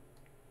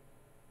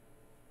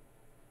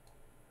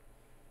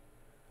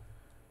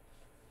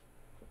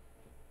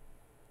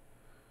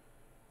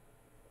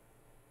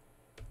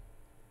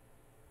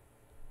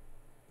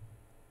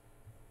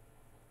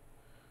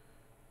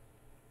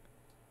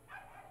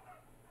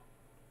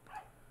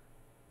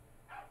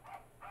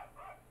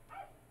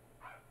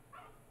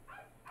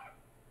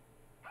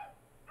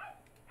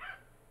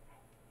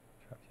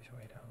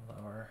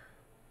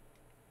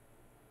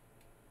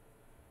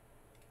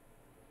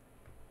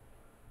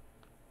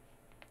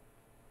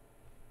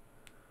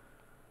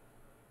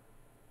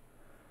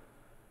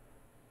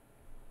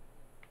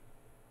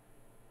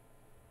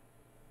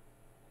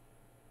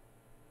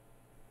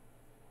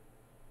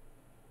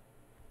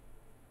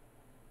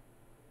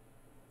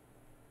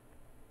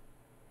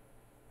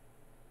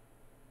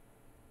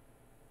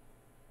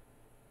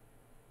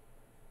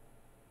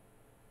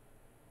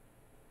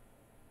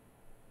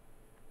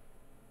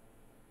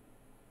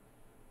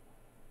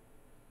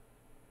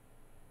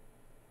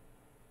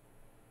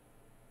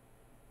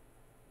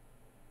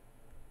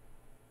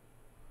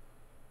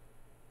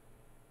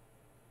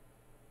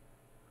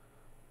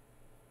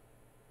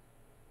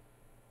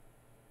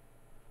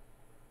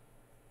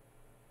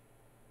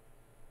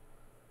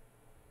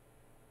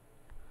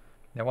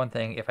 Now, one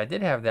thing, if I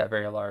did have that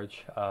very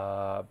large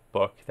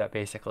book that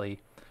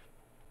basically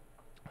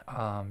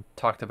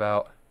talked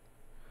about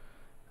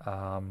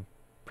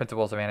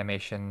principles of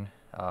animation,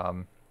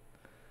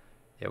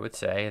 it would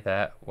say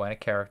that when a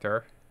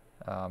character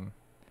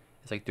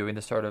is like doing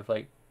this sort of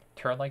like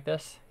turn like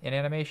this in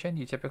animation,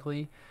 you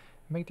typically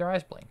make their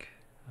eyes blink.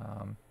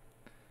 Can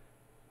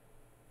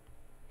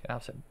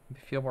help it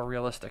feel more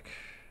realistic.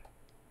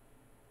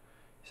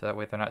 So that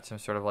way they're not some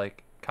sort of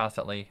like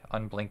constantly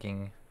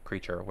unblinking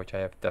creature, which I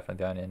have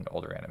definitely done in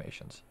older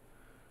animations.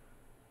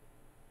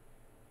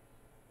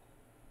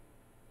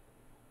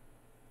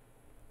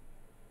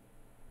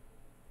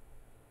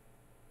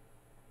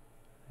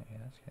 Yeah,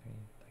 that's gonna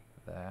be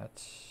like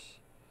that.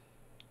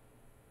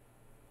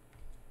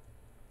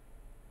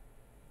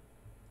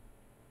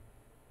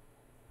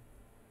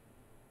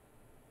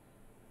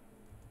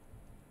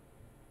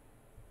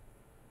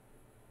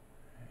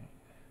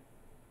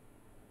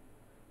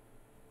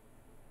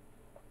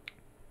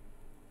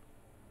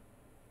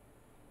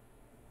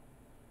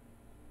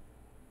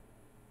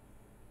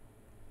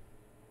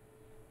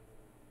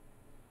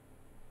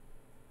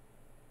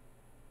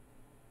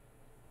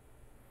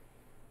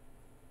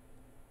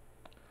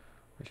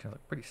 We're just gonna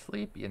look pretty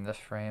sleepy in this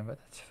frame, but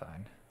that's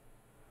fine.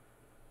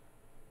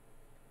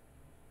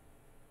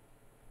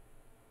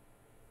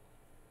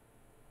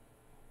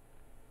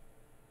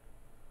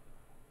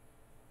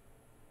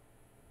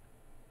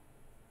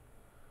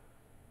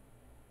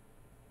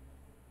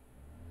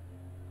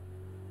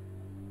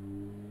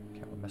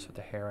 Okay, we'll mess with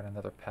the hair in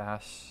another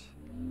pass.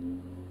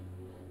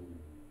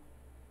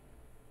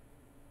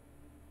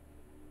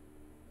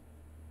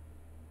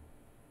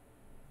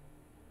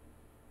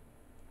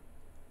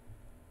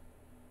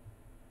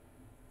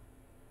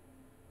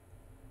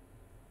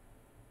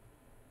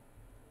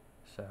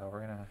 So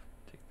we're gonna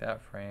take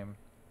that frame,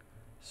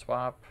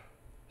 swap,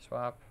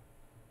 swap.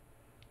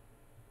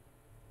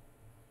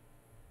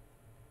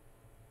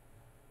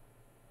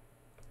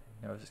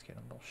 Nose is getting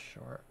a little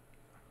short.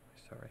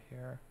 Just over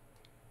here.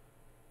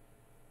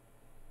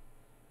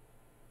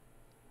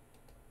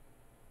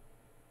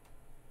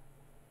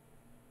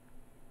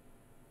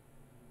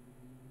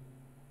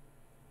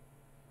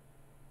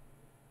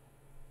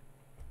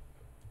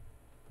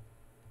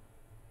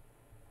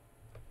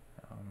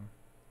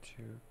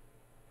 Two.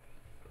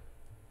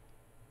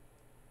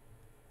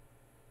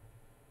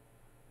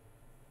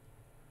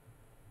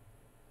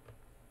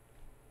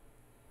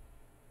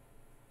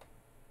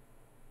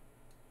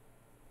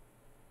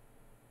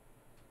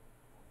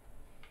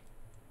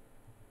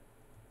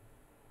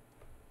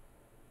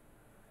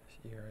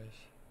 His ear is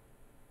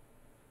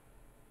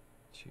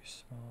too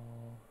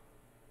small.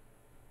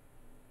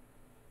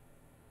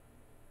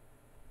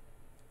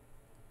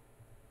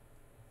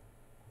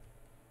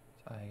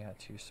 His eye got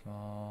too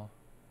small.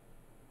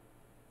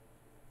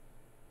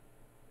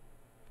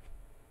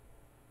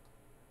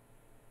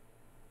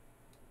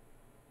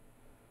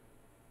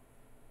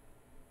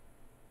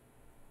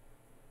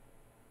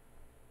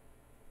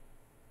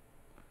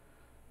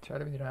 Try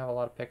to don't have a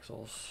lot of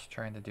pixels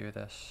trying to do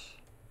this.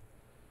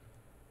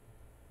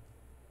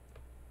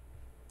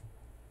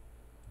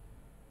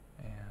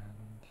 And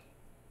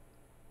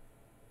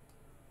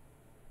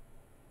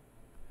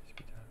let's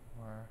be done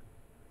more.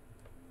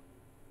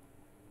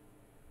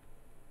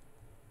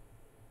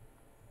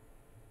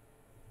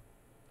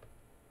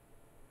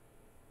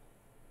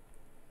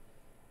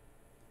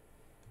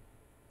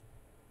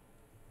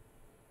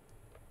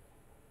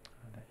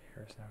 And that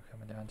hair is now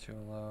coming down too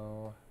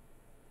low.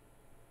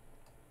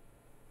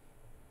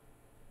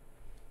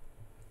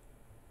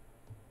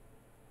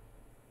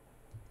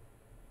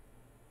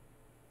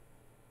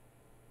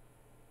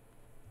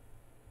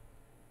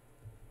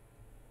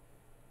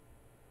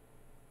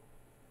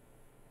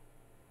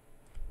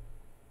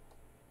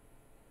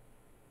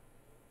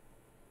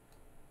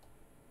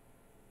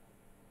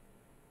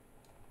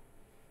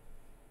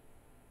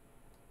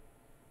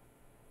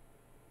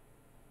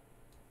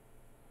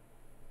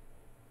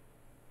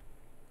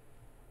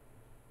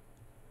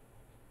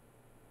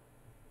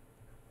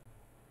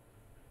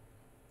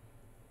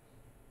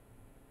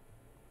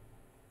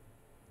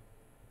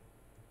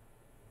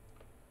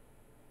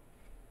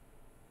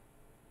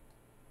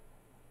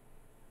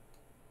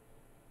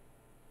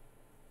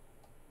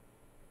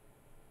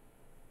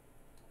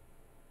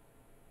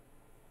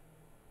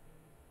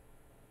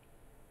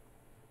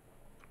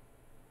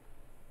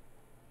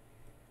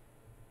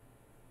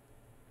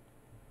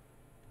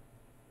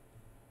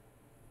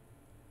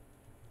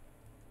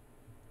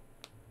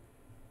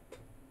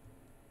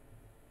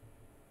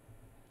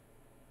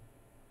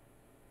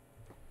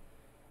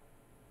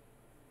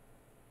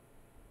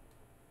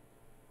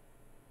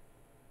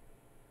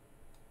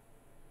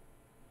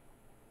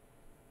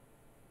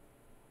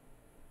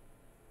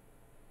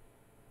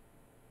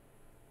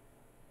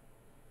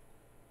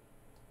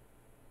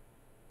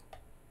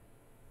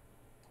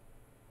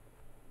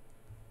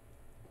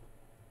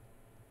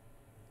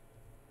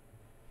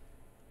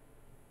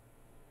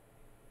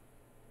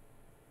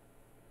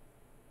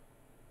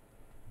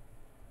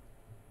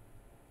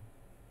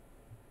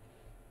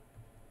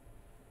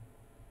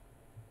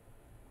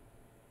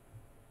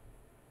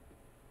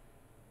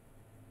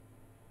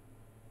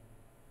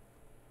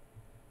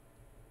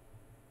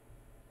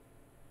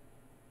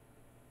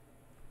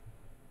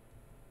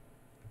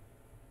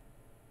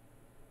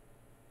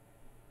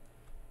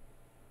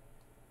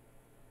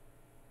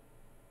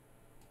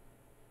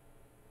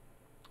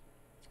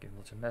 getting a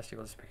little too messy.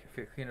 We'll just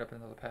clean it up in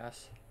another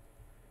pass.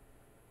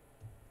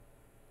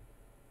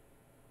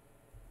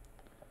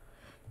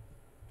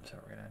 So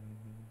we're gonna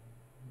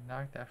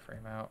knock that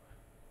frame out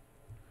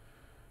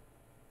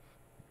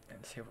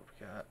and see what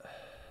we got.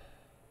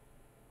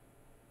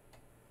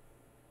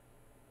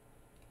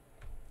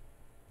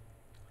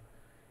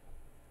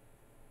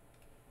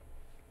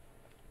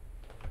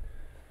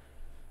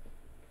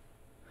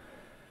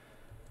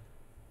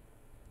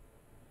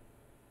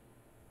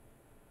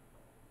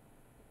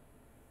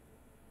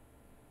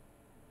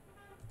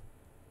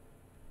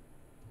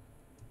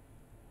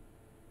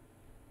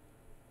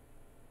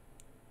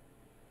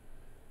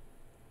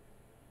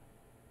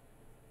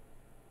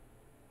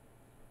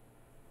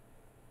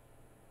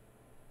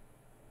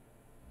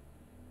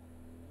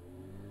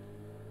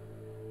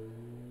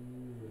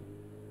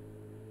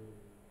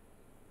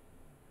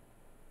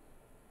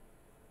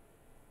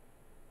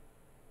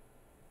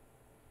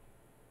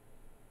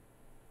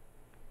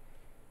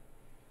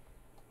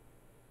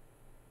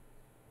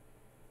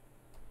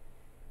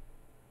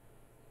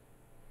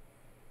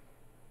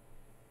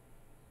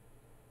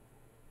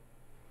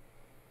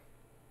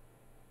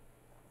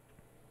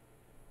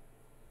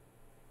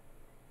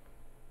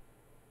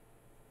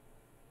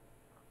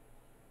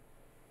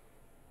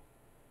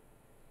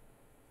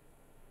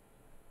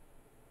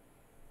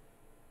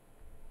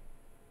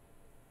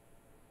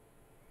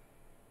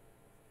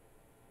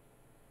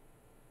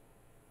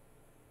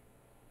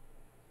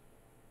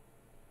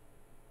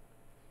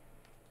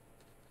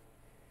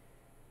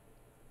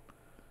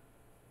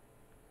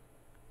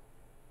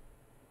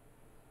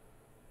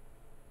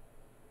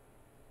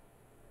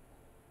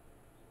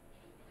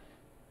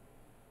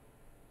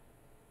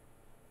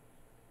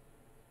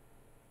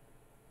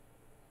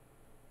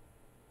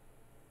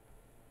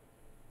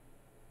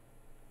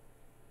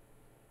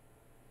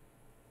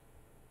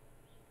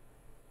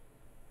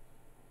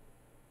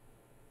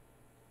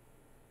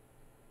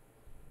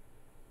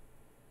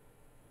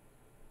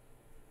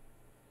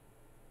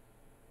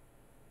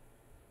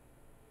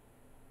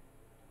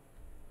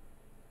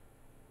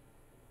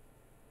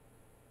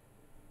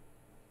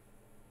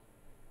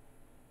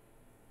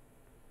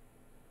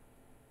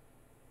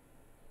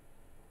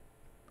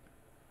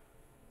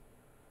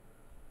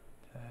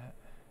 That.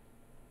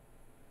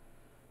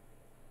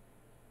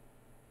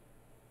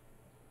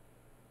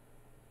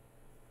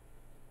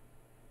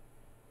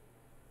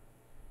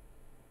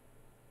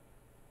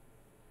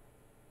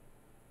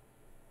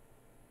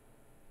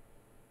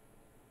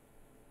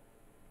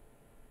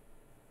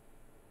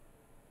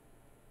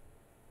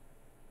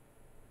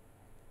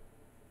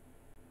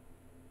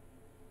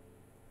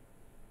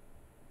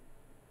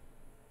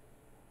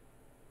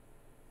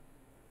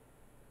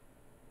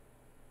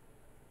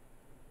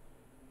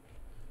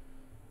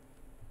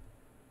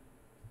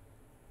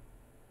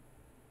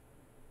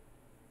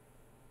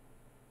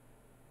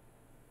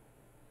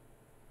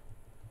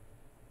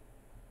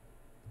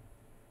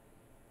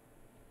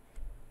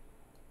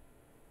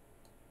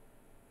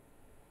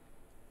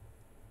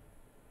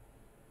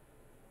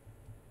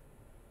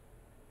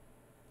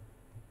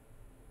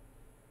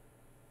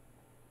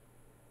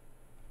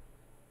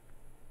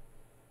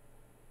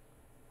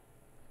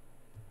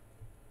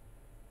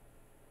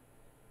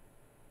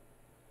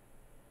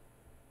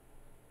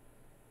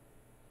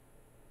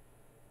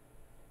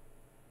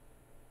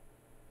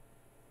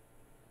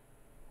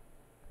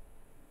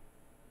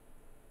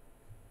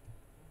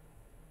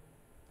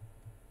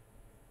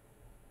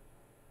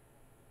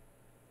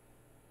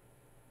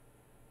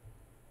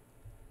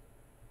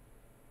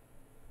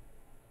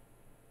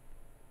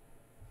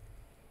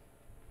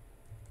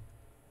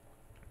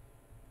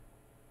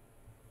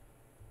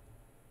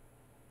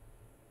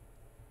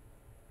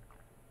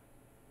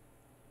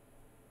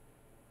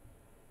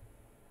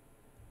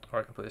 Or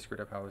I completely screwed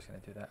up how I was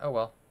going to do that. Oh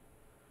well.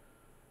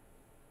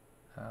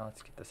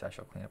 Let's get this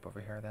actual cleanup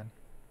over here then.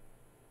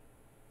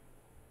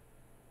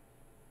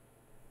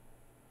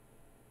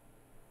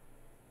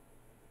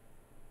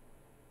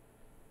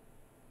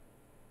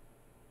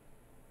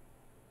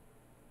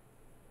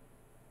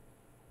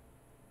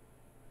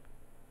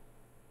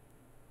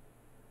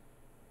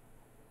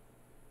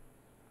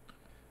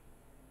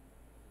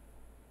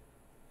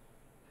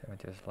 I'm going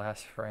to do this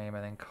last frame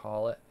and then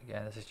call it.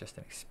 Again, this is just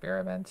an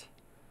experiment.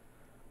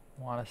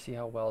 Want to see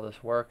how well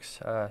this works.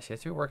 See,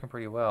 it's working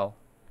pretty well.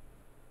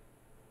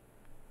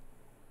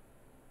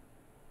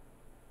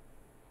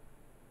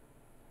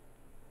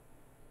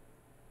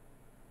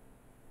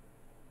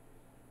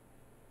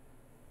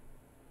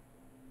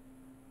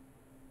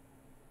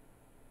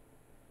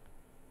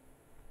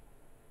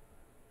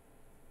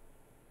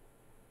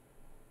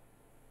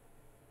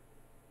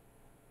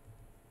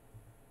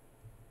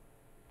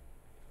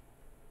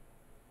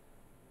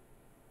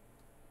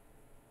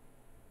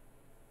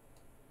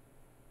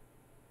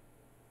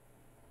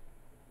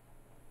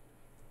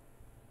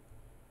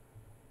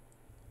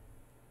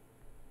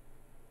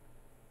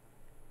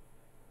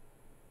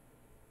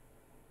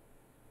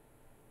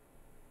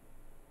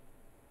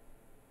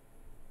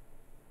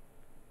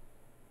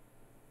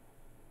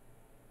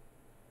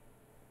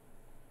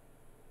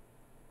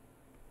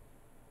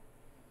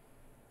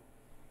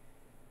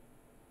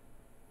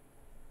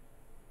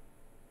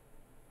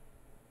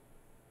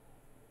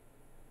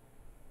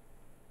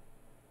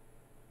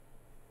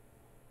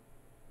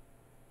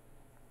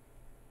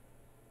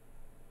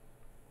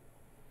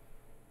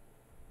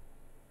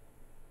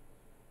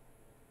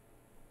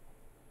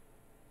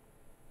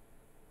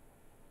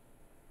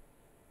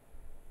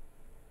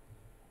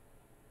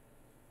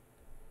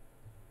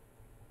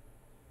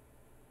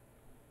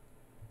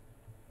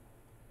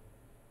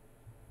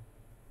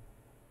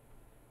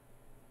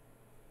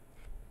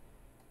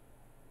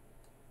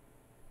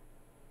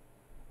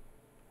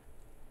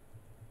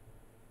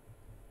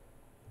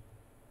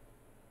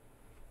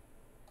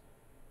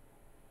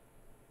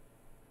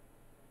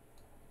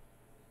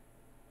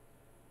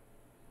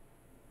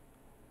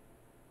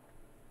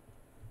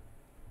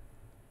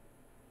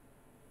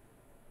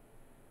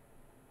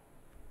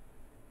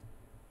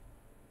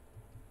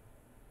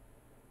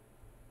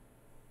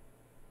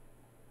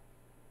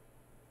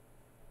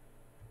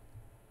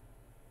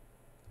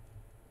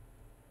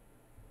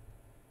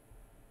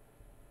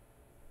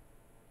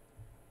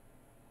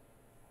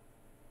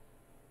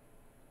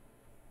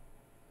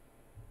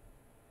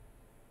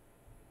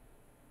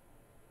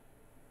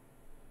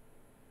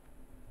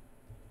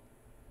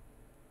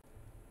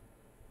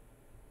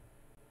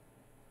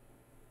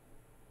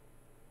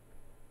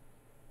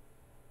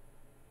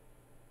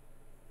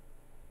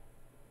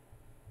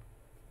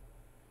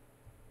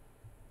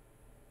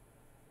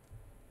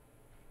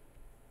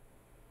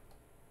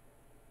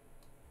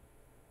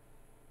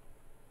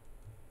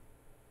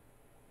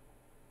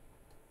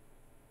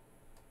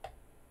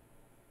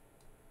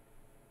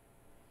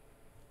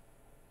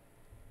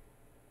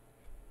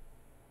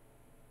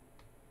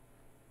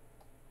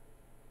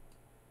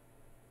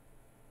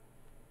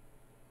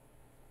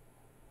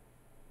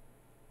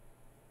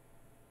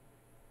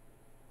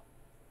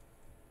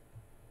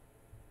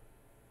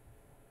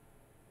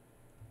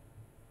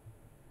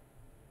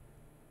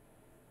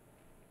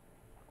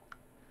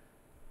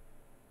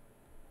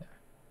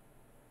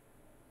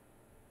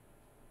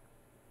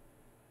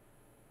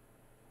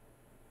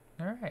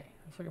 All right,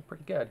 that's looking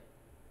pretty good.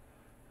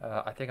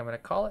 I think I'm going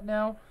to call it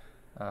now.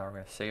 We're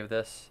going to save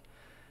this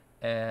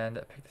and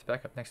pick this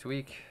back up next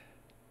week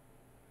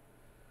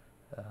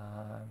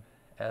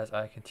as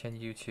I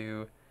continue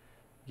to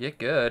get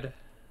good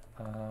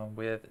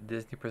with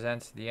Disney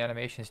Presents The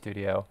Animation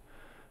Studio.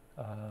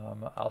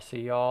 I'll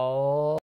see y'all